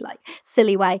slightly like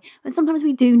silly way, but sometimes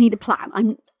we do need a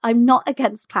plan. I'm not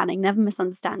against planning, never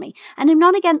misunderstand me. And I'm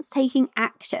not against taking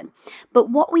action. But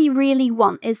what we really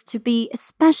want is to be,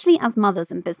 especially as mothers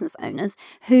and business owners,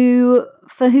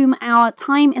 for whom our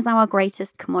time is our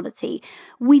greatest commodity.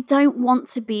 We don't want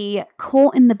to be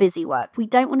caught in the busy work. We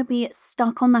don't want to be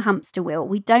stuck on the hamster wheel.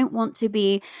 We don't want to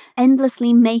be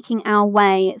endlessly making our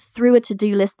way through a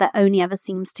to-do list that only ever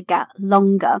seems to get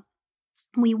longer.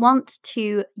 We want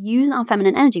to use our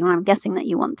feminine energy, well, I'm guessing that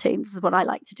you want to, this is what I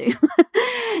like to do,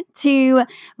 to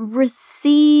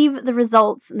receive the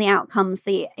results and the outcomes,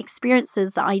 the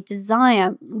experiences that I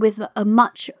desire with a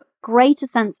much greater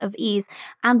sense of ease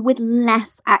and with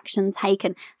less action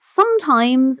taken.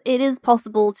 Sometimes it is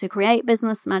possible to create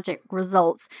business magic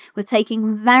results with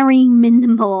taking very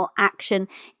minimal action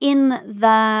in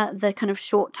the kind of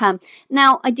short term.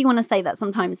 Now, I do want to say that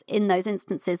sometimes in those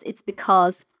instances, it's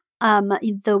because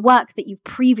the work that you've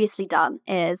previously done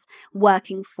is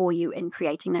working for you in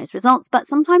creating those results. But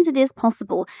sometimes it is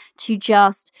possible to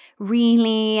just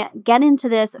really get into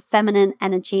this feminine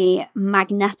energy,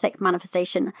 magnetic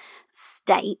manifestation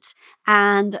state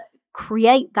and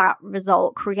create that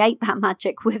result, create that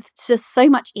magic with just so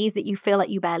much ease that you feel like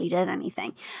you barely did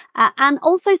anything. And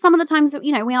also some of the times,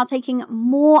 we are taking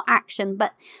more action,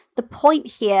 but the point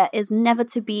here is never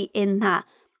to be in that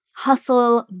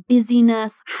hustle,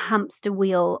 busyness, hamster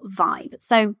wheel vibe.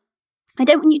 So I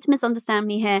don't want you to misunderstand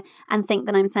me here and think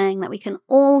that I'm saying that we can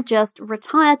all just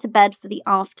retire to bed for the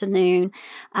afternoon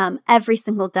every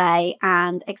single day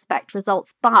and expect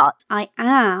results. But I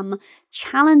am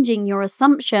challenging your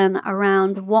assumption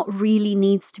around what really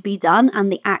needs to be done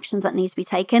and the actions that need to be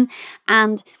taken.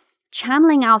 And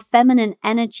channeling our feminine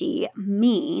energy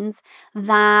means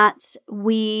that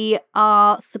we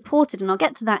are supported, and I'll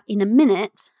get to that in a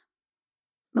minute,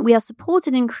 but we are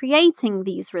supported in creating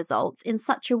these results in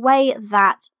such a way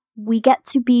that we get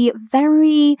to be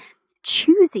very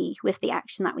choosy with the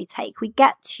action that we take. We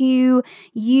get to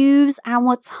use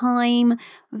our time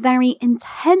very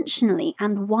intentionally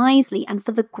and wisely and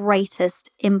for the greatest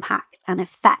impact and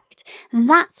effect.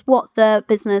 That's what the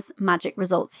business magic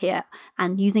results here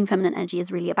and using feminine energy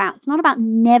is really about. It's not about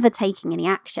never taking any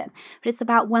action, but it's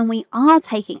about when we are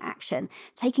taking action,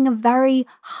 taking a very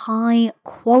high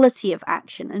quality of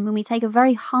action. And when we take a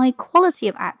very high quality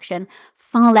of action,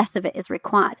 far less of it is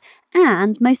required.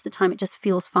 And most of the time, it just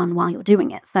feels fun while you're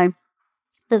doing it. So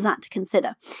there's that to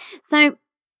consider. So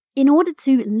in order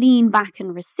to lean back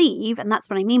and receive, and that's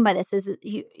what I mean by this, is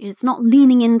it's not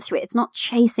leaning into it. It's not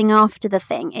chasing after the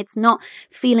thing. It's not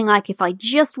feeling like if I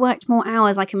just worked more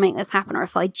hours, I can make this happen. Or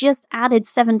if I just added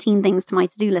 17 things to my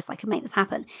to-do list, I can make this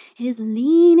happen. It is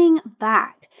leaning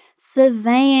back,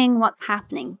 surveying what's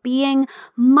happening, being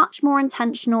much more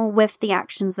intentional with the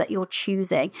actions that you're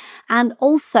choosing. And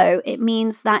also it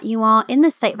means that you are in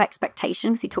this state of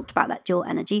expectation, because we talked about that dual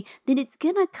energy, that it's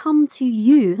going to come to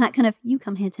you, that kind of you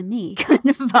come here to me kind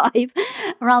of vibe,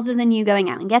 rather than you going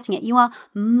out and getting it. You are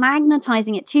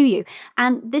magnetizing it to you.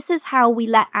 And this is how we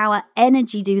let our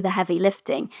energy do the heavy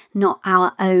lifting, not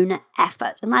our own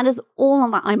effort. And that is all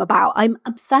that I'm about. I'm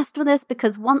obsessed with this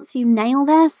because once you nail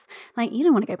this, like, you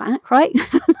don't want to go back, right?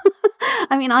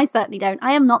 I mean, I certainly don't.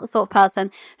 I am not the sort of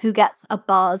person who gets a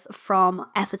buzz from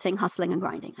efforting, hustling, and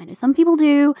grinding. I know some people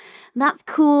do. That's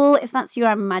cool. If that's you,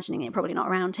 I'm imagining you're probably not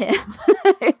around here.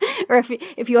 Or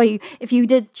if you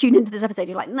did tune into this episode,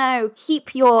 you're like, no,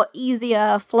 keep your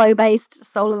easier, flow-based,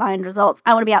 soul-aligned results.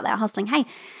 I want to be out there hustling. Hey,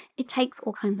 it takes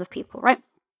all kinds of people, right?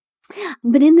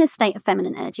 But in this state of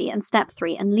feminine energy and step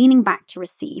 3 and leaning back to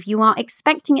receive, you are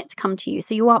expecting it to come to you.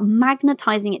 So you are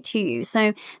magnetizing it to you.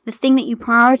 So the thing that you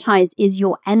prioritize is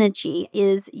your energy,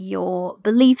 is your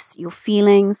beliefs, your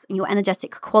feelings, and your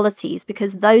energetic qualities,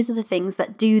 because those are the things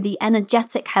that do the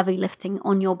energetic heavy lifting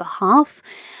on your behalf.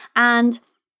 And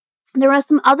there are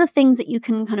some other things that you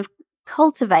can kind of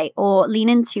cultivate or lean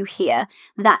into here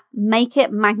that make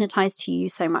it magnetize to you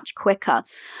so much quicker.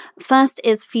 First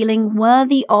is feeling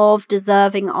worthy of,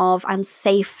 deserving of, and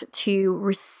safe to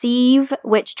receive,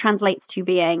 which translates to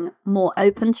being more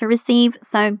open to receive.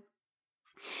 So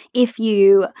if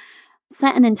you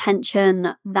set an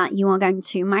intention that you are going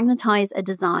to magnetize a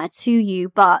desire to you,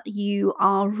 but you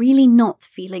are really not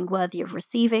feeling worthy of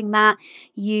receiving that,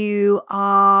 you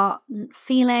are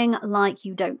feeling like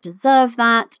you don't deserve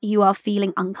that, you are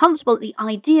feeling uncomfortable at the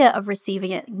idea of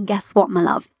receiving it, guess what, my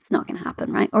love? It's not going to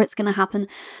happen, right? Or it's going to happen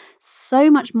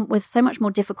with so much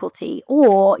more difficulty,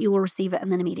 or you will receive it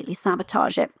and then immediately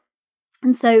sabotage it.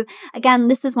 And so, again,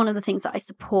 this is one of the things that I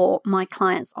support my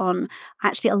clients on.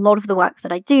 Actually, a lot of the work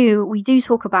that I do, we do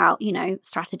talk about,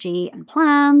 strategy and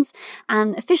plans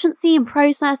and efficiency and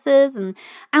processes and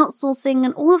outsourcing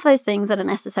and all of those things that are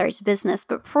necessary to business.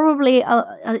 But probably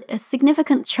a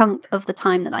significant chunk of the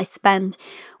time that I spend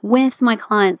with my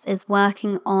clients is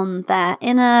working on their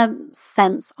inner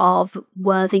sense of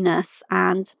worthiness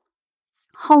and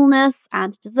wholeness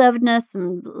and deservedness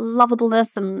and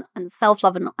lovableness and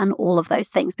self-love and all of those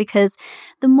things, because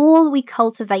the more we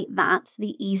cultivate that,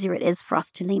 the easier it is for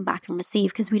us to lean back and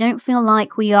receive, because we don't feel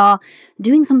like we are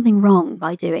doing something wrong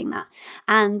by doing that.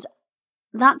 And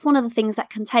that's one of the things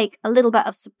that can take a little bit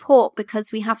of support,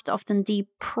 because we have to often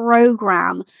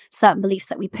deprogram certain beliefs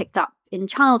that we picked up in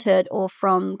childhood or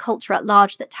from culture at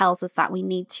large that tells us that we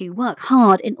need to work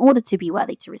hard in order to be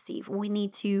worthy to receive, or we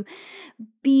need to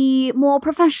be more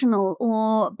professional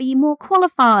or be more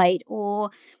qualified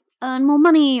or earn more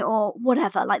money or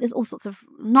whatever. Like, there's all sorts of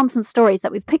nonsense stories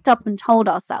that we've picked up and told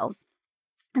ourselves.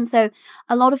 And so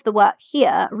a lot of the work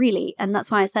here really, and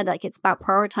that's why I said it's about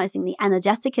prioritizing the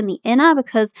energetic and the inner,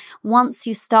 because once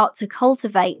you start to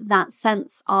cultivate that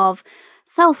sense of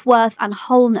self-worth and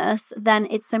wholeness, then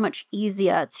it's so much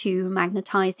easier to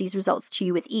magnetize these results to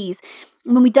you with ease.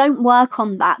 When we don't work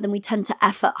on that, then we tend to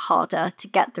effort harder to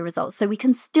get the results. So we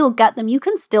can still get them, you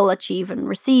can still achieve and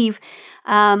receive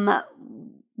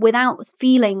without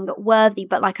feeling worthy.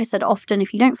 But like I said, often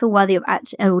if you don't feel worthy of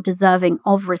or deserving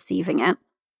of receiving it,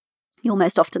 you'll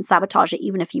most often sabotage it,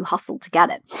 even if you hustle to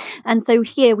get it. And so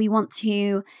here we want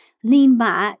to lean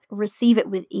back, receive it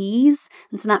with ease.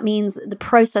 And so that means the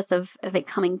process of it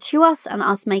coming to us and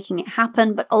us making it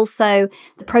happen, but also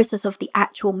the process of the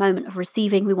actual moment of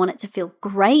receiving. We want it to feel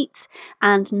great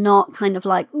and not kind of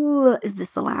like, ooh, is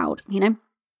this allowed,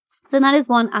 So that is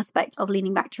one aspect of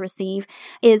leaning back to receive,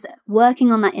 is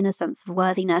working on that inner sense of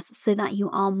worthiness so that you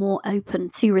are more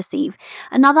open to receive.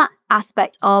 Another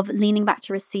aspect of leaning back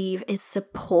to receive is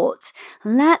support.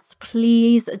 Let's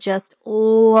please just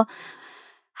all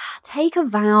take a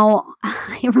vow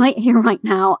right here, right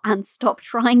now, and stop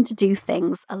trying to do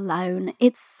things alone.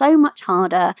 It's so much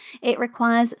harder. It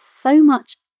requires so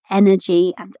much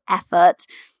energy and effort.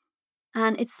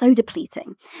 And it's so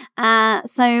depleting.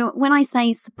 So when I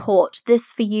say support,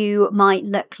 this for you might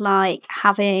look like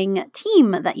having a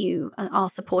team that you are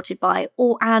supported by,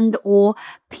 or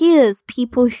peers,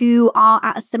 people who are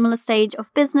at a similar stage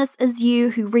of business as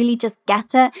you, who really just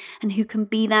get it and who can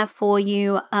be there for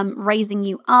you, raising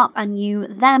you up and you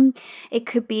them. It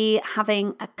could be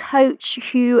having a coach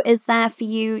who is there for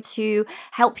you to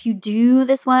help you do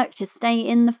this work, to stay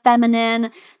in the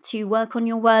feminine, to work on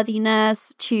your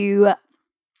worthiness, to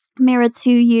mirror to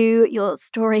you your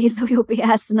stories or your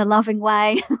BS in a loving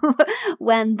way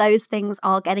when those things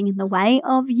are getting in the way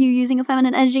of you using a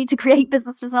feminine energy to create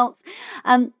business results.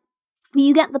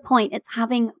 You get the point. It's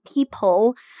having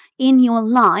people in your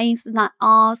life that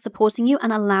are supporting you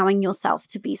and allowing yourself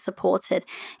to be supported.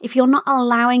 If you're not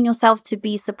allowing yourself to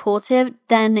be supportive,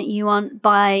 then you aren't,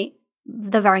 by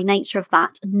the very nature of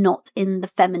that, not in the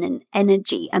feminine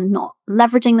energy and not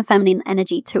leveraging the feminine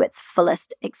energy to its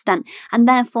fullest extent. And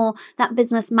therefore, that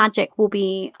business magic will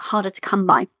be harder to come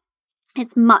by.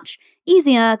 It's much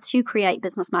easier to create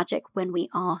business magic when we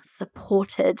are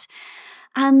supported.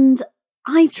 And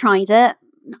I've tried it.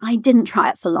 I didn't try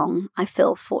it for long, I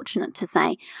feel fortunate to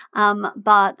say.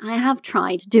 But I have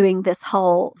tried doing this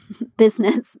whole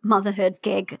business motherhood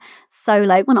gig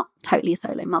solo. Well, not totally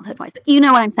solo motherhood wise, but you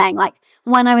know what I'm saying. Like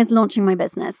when I was launching my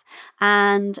business,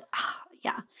 and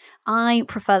yeah, I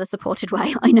prefer the supported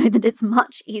way. I know that it's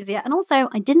much easier. And also,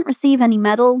 I didn't receive any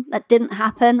medal. That didn't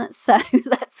happen. So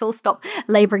let's all stop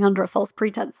laboring under a false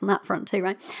pretense on that front too,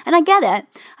 right? And I get it.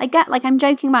 Like, I'm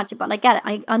joking about it, but I get it.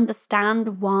 I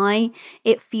understand why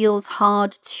it feels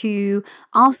hard to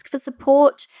ask for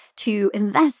support, to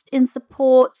invest in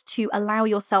support, to allow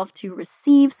yourself to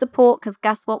receive support. Because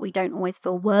guess what? We don't always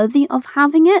feel worthy of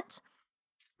having it.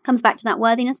 Comes back to that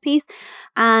worthiness piece.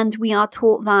 And we are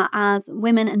taught that as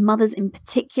women and mothers in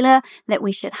particular, that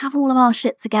we should have all of our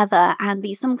shit together and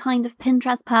be some kind of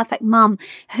Pinterest perfect mum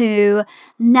who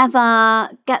never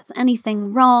gets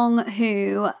anything wrong,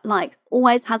 who like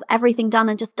always has everything done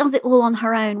and just does it all on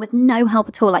her own with no help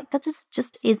at all. Like that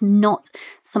just is not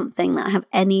something that I have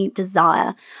any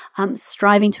desire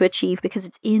striving to achieve, because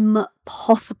it's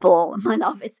impossible. My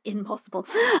love, it's impossible.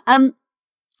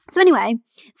 So anyway,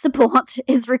 support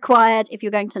is required if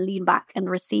you're going to lean back and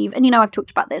receive. And I've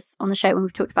talked about this on the show when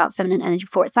we've talked about feminine energy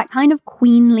before. It's that kind of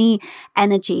queenly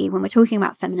energy when we're talking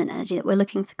about feminine energy that we're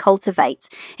looking to cultivate.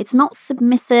 It's not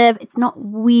submissive. It's not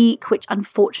weak, which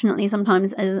unfortunately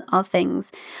sometimes are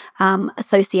things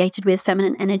associated with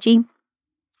feminine energy.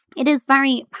 It is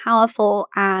very powerful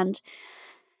and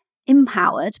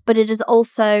empowered, but it is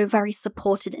also very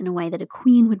supported in a way that a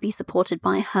queen would be supported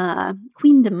by her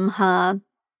queendom, her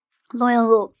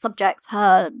loyal subjects,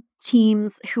 her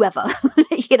teams, whoever.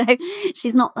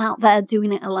 She's not out there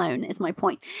doing it alone, is my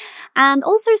point. And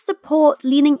also support,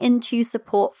 leaning into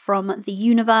support from the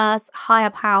universe, higher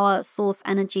power, source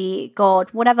energy,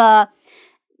 God, whatever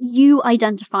you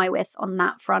identify with on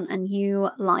that front and you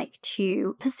like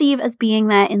to perceive as being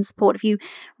there in support of you.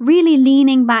 Really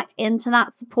leaning back into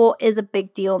that support is a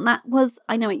big deal. And that was,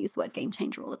 I know I use the word game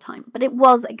changer all the time, but it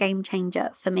was a game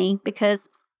changer for me, because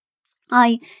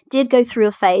I did go through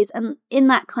a phase, and in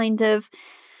that kind of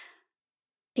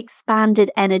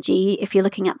expanded energy, if you're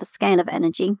looking at the scale of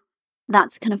energy,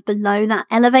 that's kind of below that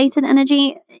elevated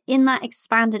energy. In that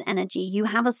expanded energy, you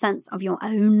have a sense of your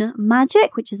own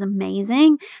magic, which is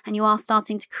amazing. And you are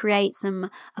starting to create some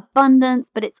abundance,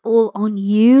 but it's all on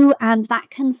you. And that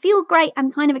can feel great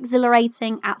and kind of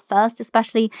exhilarating at first,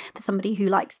 especially for somebody who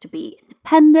likes to be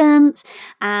independent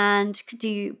and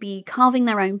be carving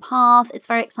their own path. It's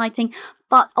very exciting.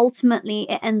 But ultimately,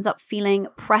 it ends up feeling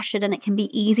pressured, and it can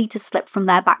be easy to slip from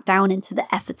there back down into the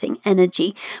efforting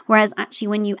energy. Whereas actually,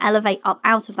 when you elevate up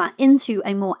out of that into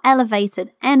a more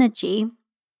elevated energy,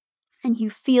 and you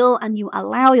feel and you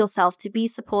allow yourself to be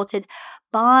supported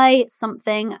by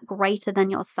something greater than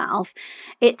yourself,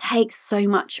 it takes so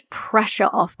much pressure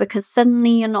off, because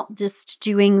suddenly you're not just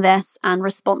doing this and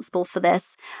responsible for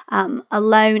this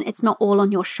alone. It's not all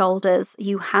on your shoulders.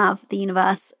 You have the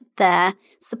universe there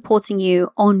supporting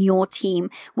you on your team.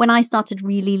 When I started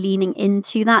really leaning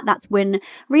into that, that's when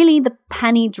really the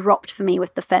penny dropped for me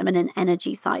with the feminine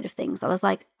energy side of things. I was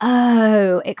like,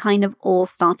 oh, it kind of all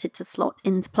started to slot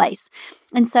into place.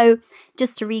 And so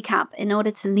just to recap, in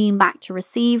order to lean back to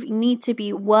receive, you need to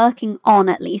be working on,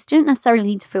 at least, you don't necessarily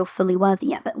need to feel fully worthy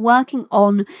yet, but working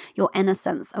on your inner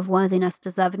sense of worthiness,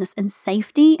 deservedness, and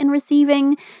safety in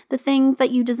receiving the thing that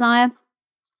you desire.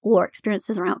 or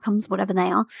experiences or outcomes, whatever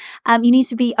they are. You need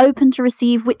to be open to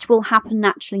receive, which will happen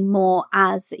naturally more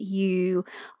as you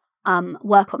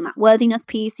work on that worthiness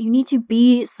piece. You need to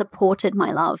be supported,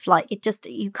 my love.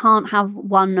 You can't have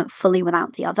one fully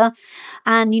without the other.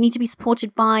 And you need to be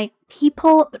supported by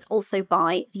people, but also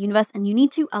by the universe. And you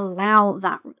need to allow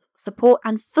that support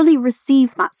and fully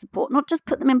receive that support, not just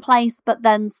put them in place, but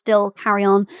then still carry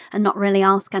on and not really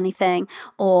ask anything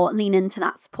or lean into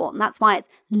that support. And that's why it's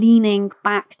leaning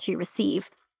back to receive,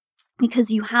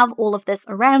 because you have all of this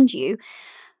around you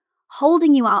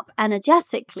holding you up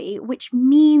energetically, which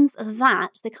means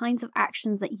that the kinds of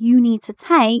actions that you need to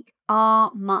take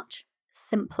are much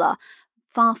simpler,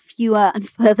 far fewer and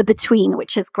further between,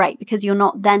 which is great because you're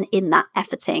not then in that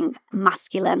efforting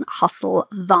masculine hustle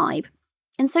vibe.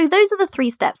 And so those are the 3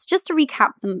 steps, just to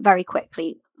recap them very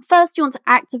quickly. First, you want to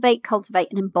activate, cultivate,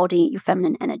 and embody your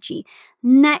feminine energy.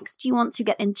 Next, you want to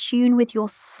get in tune with your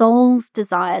soul's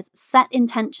desires, set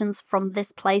intentions from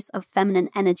this place of feminine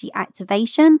energy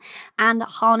activation, and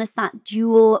harness that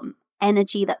dual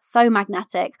energy that's so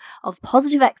magnetic of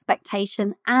positive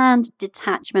expectation and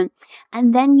detachment.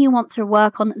 And then you want to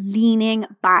work on leaning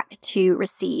back to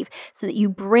receive so that you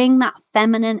bring that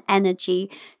feminine energy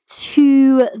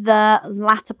to the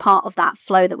latter part of that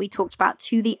flow that we talked about,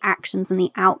 to the actions and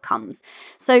the outcomes.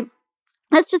 So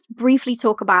let's just briefly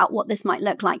talk about what this might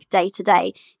look like day to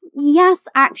day. Yes,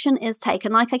 action is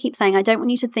taken. Like I keep saying, I don't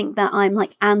want you to think that I'm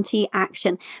like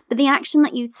anti-action, but the action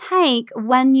that you take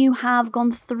when you have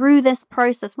gone through this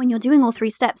process, when you're doing all 3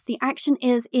 steps, the action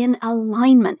is in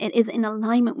alignment. It is in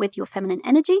alignment with your feminine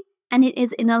energy, and it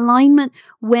is in alignment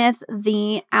with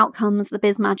the outcomes, the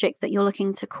biz magic that you're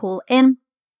looking to call in.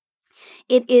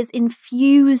 It is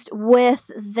infused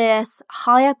with this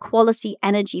higher quality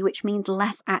energy, which means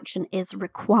less action is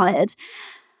required.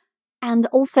 And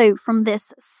also from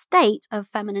this state of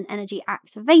feminine energy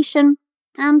activation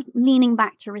and leaning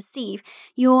back to receive,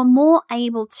 you're more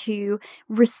able to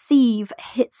receive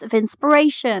hits of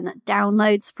inspiration,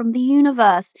 downloads from the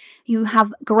universe. You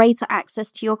have greater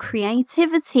access to your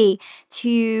creativity,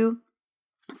 to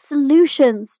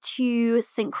solutions, to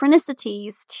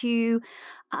synchronicities, to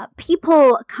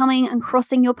people coming and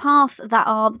crossing your path that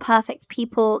are the perfect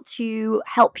people to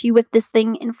help you with this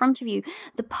thing in front of you.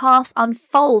 The path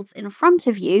unfolds in front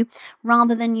of you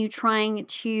rather than you trying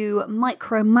to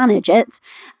micromanage it.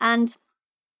 And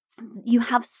you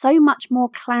have so much more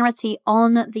clarity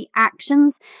on the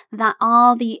actions that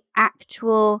are the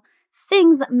actual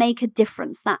things that make a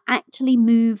difference, that actually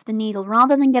move the needle,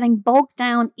 rather than getting bogged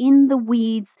down in the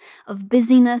weeds of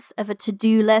busyness of a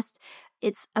to-do list.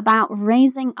 It's about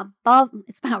rising above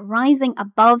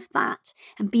that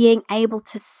and being able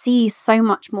to see so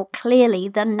much more clearly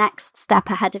the next step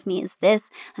ahead of me is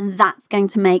this, and that's going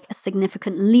to make a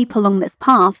significant leap along this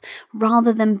path,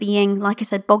 rather than being, like I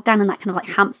said, bogged down in that kind of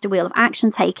like hamster wheel of action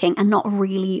taking and not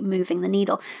really moving the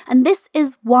needle. And this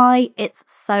is why it's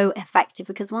so effective,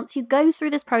 because once you go through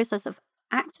this process of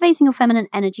activating your feminine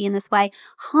energy in this way,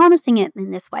 harnessing it in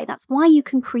this way, that's why you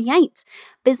can create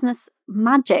business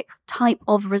magic type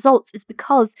of results, is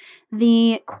because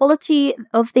the quality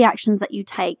of the actions that you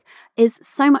take is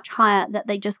so much higher that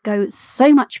they just go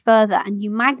so much further, and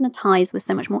you magnetize with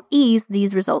so much more ease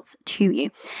these results to you.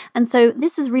 And so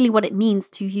this is really what it means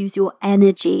to use your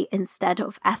energy instead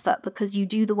of effort, because you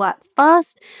do the work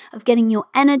first of getting your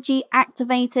energy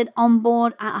activated on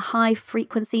board at a high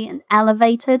frequency and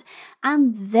elevated,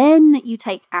 and then you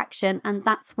take action, and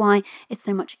that's why it's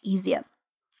so much easier.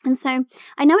 And so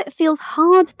I know it feels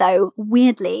hard, though,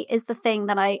 weirdly, is the thing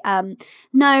that I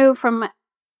know from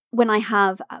when I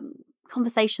have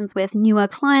conversations with newer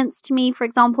clients to me, for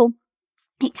example.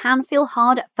 It can feel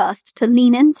hard at first to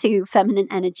lean into feminine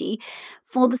energy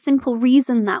for the simple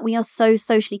reason that we are so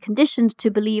socially conditioned to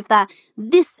believe that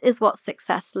this is what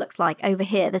success looks like over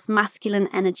here, this masculine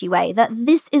energy way, that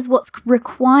this is what's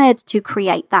required to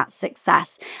create that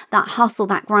success, that hustle,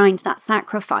 that grind, that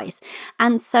sacrifice.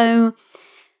 And so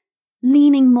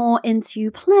leaning more into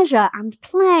pleasure and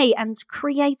play and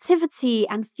creativity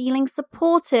and feeling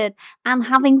supported and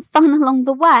having fun along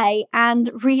the way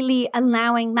and really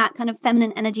allowing that kind of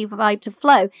feminine energy vibe to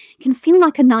flow can feel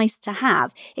like a nice to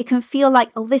have. It can feel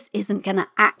like, oh, this isn't going to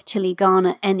actually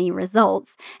garner any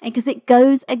results, because it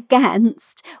goes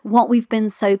against what we've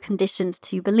been so conditioned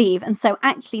to believe. And so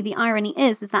actually the irony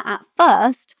is that at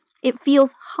first, it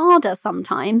feels harder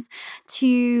sometimes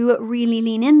to really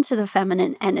lean into the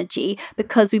feminine energy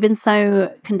because we've been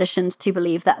so conditioned to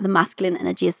believe that the masculine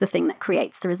energy is the thing that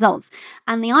creates the results.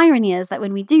 And the irony is that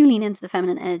when we do lean into the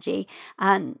feminine energy,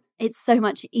 it's so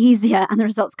much easier and the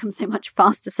results come so much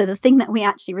faster. So the thing that we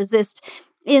actually resist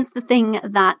is the thing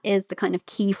that is the kind of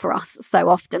key for us so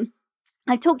often.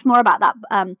 I talked more about that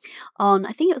on,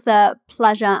 I think it was the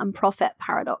pleasure and profit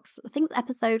paradox. I think it was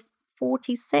episode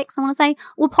 46, I want to say.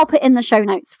 We'll pop it in the show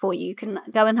notes for you. You can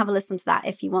go and have a listen to that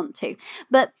if you want to.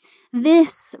 But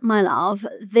this, my love,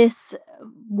 this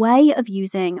way of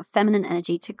using feminine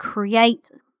energy to create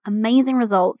amazing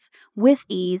results with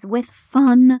ease, with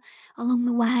fun along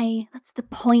the way. That's the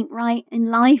point, right? In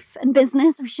life and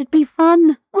business, we should be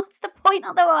fun. What's the point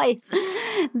otherwise?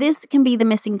 This can be the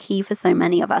missing key for so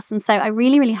many of us. And so I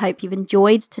really, really hope you've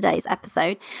enjoyed today's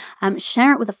episode.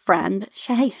 Share it with a friend.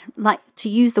 Like to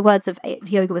use the words of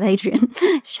Yoga with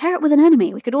Adriene, share it with an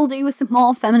enemy. We could all do with some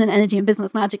more feminine energy and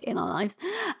business magic in our lives.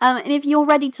 And if you're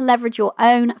ready to leverage your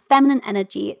own feminine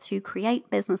energy to create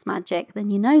business magic,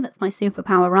 then you know that's my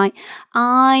superpower, right?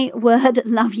 I would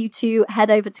love you to head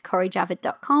over to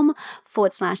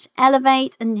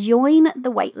CoriJavid.com/elevate and join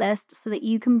the waitlist so that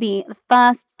you can be the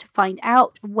first to find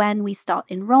out when we start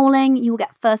enrolling. You will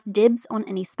get first dibs on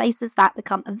any spaces that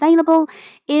become available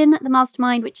in the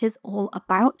mastermind, which is all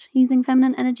about using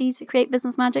feminine energy to create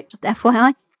business magic, just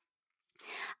FYI.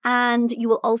 And you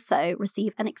will also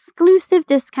receive an exclusive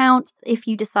discount if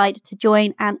you decide to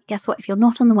join. And guess what? If you're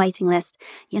not on the waiting list,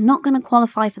 you're not going to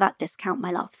qualify for that discount,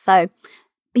 my love. So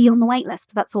be on the wait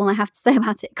list. That's all I have to say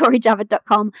about it.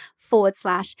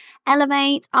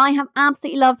 CoriJavid.com/elevate. I have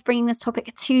absolutely loved bringing this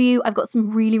topic to you. I've got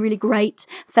some really, really great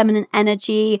feminine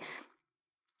energy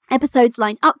episodes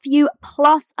lined up for you,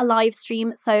 plus a live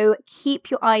stream. So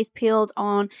keep your eyes peeled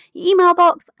on your email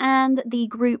box and the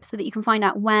group so that you can find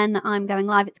out when I'm going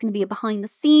live. It's going to be a behind the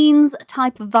scenes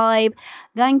type of vibe.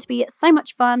 Going to be so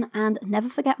much fun. And never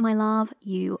forget, my love,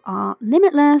 you are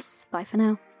limitless. Bye for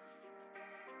now.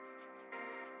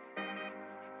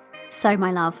 So,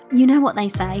 my love, you know what they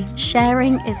say,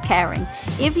 sharing is caring.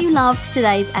 If you loved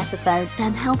today's episode,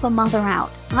 then help a mother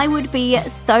out. I would be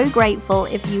so grateful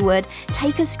if you would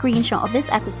take a screenshot of this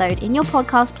episode in your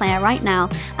podcast player right now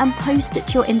and post it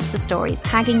to your Insta stories,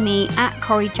 tagging me at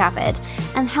Cori Javid,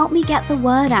 and help me get the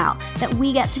word out that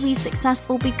we get to be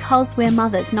successful because we're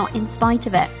mothers, not in spite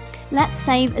of it. Let's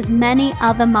save as many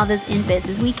other mothers in biz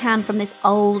as we can from this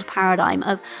old paradigm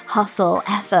of hustle,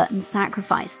 effort, and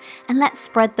sacrifice. And let's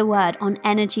spread the word on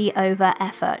energy over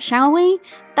effort, shall we?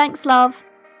 Thanks, love.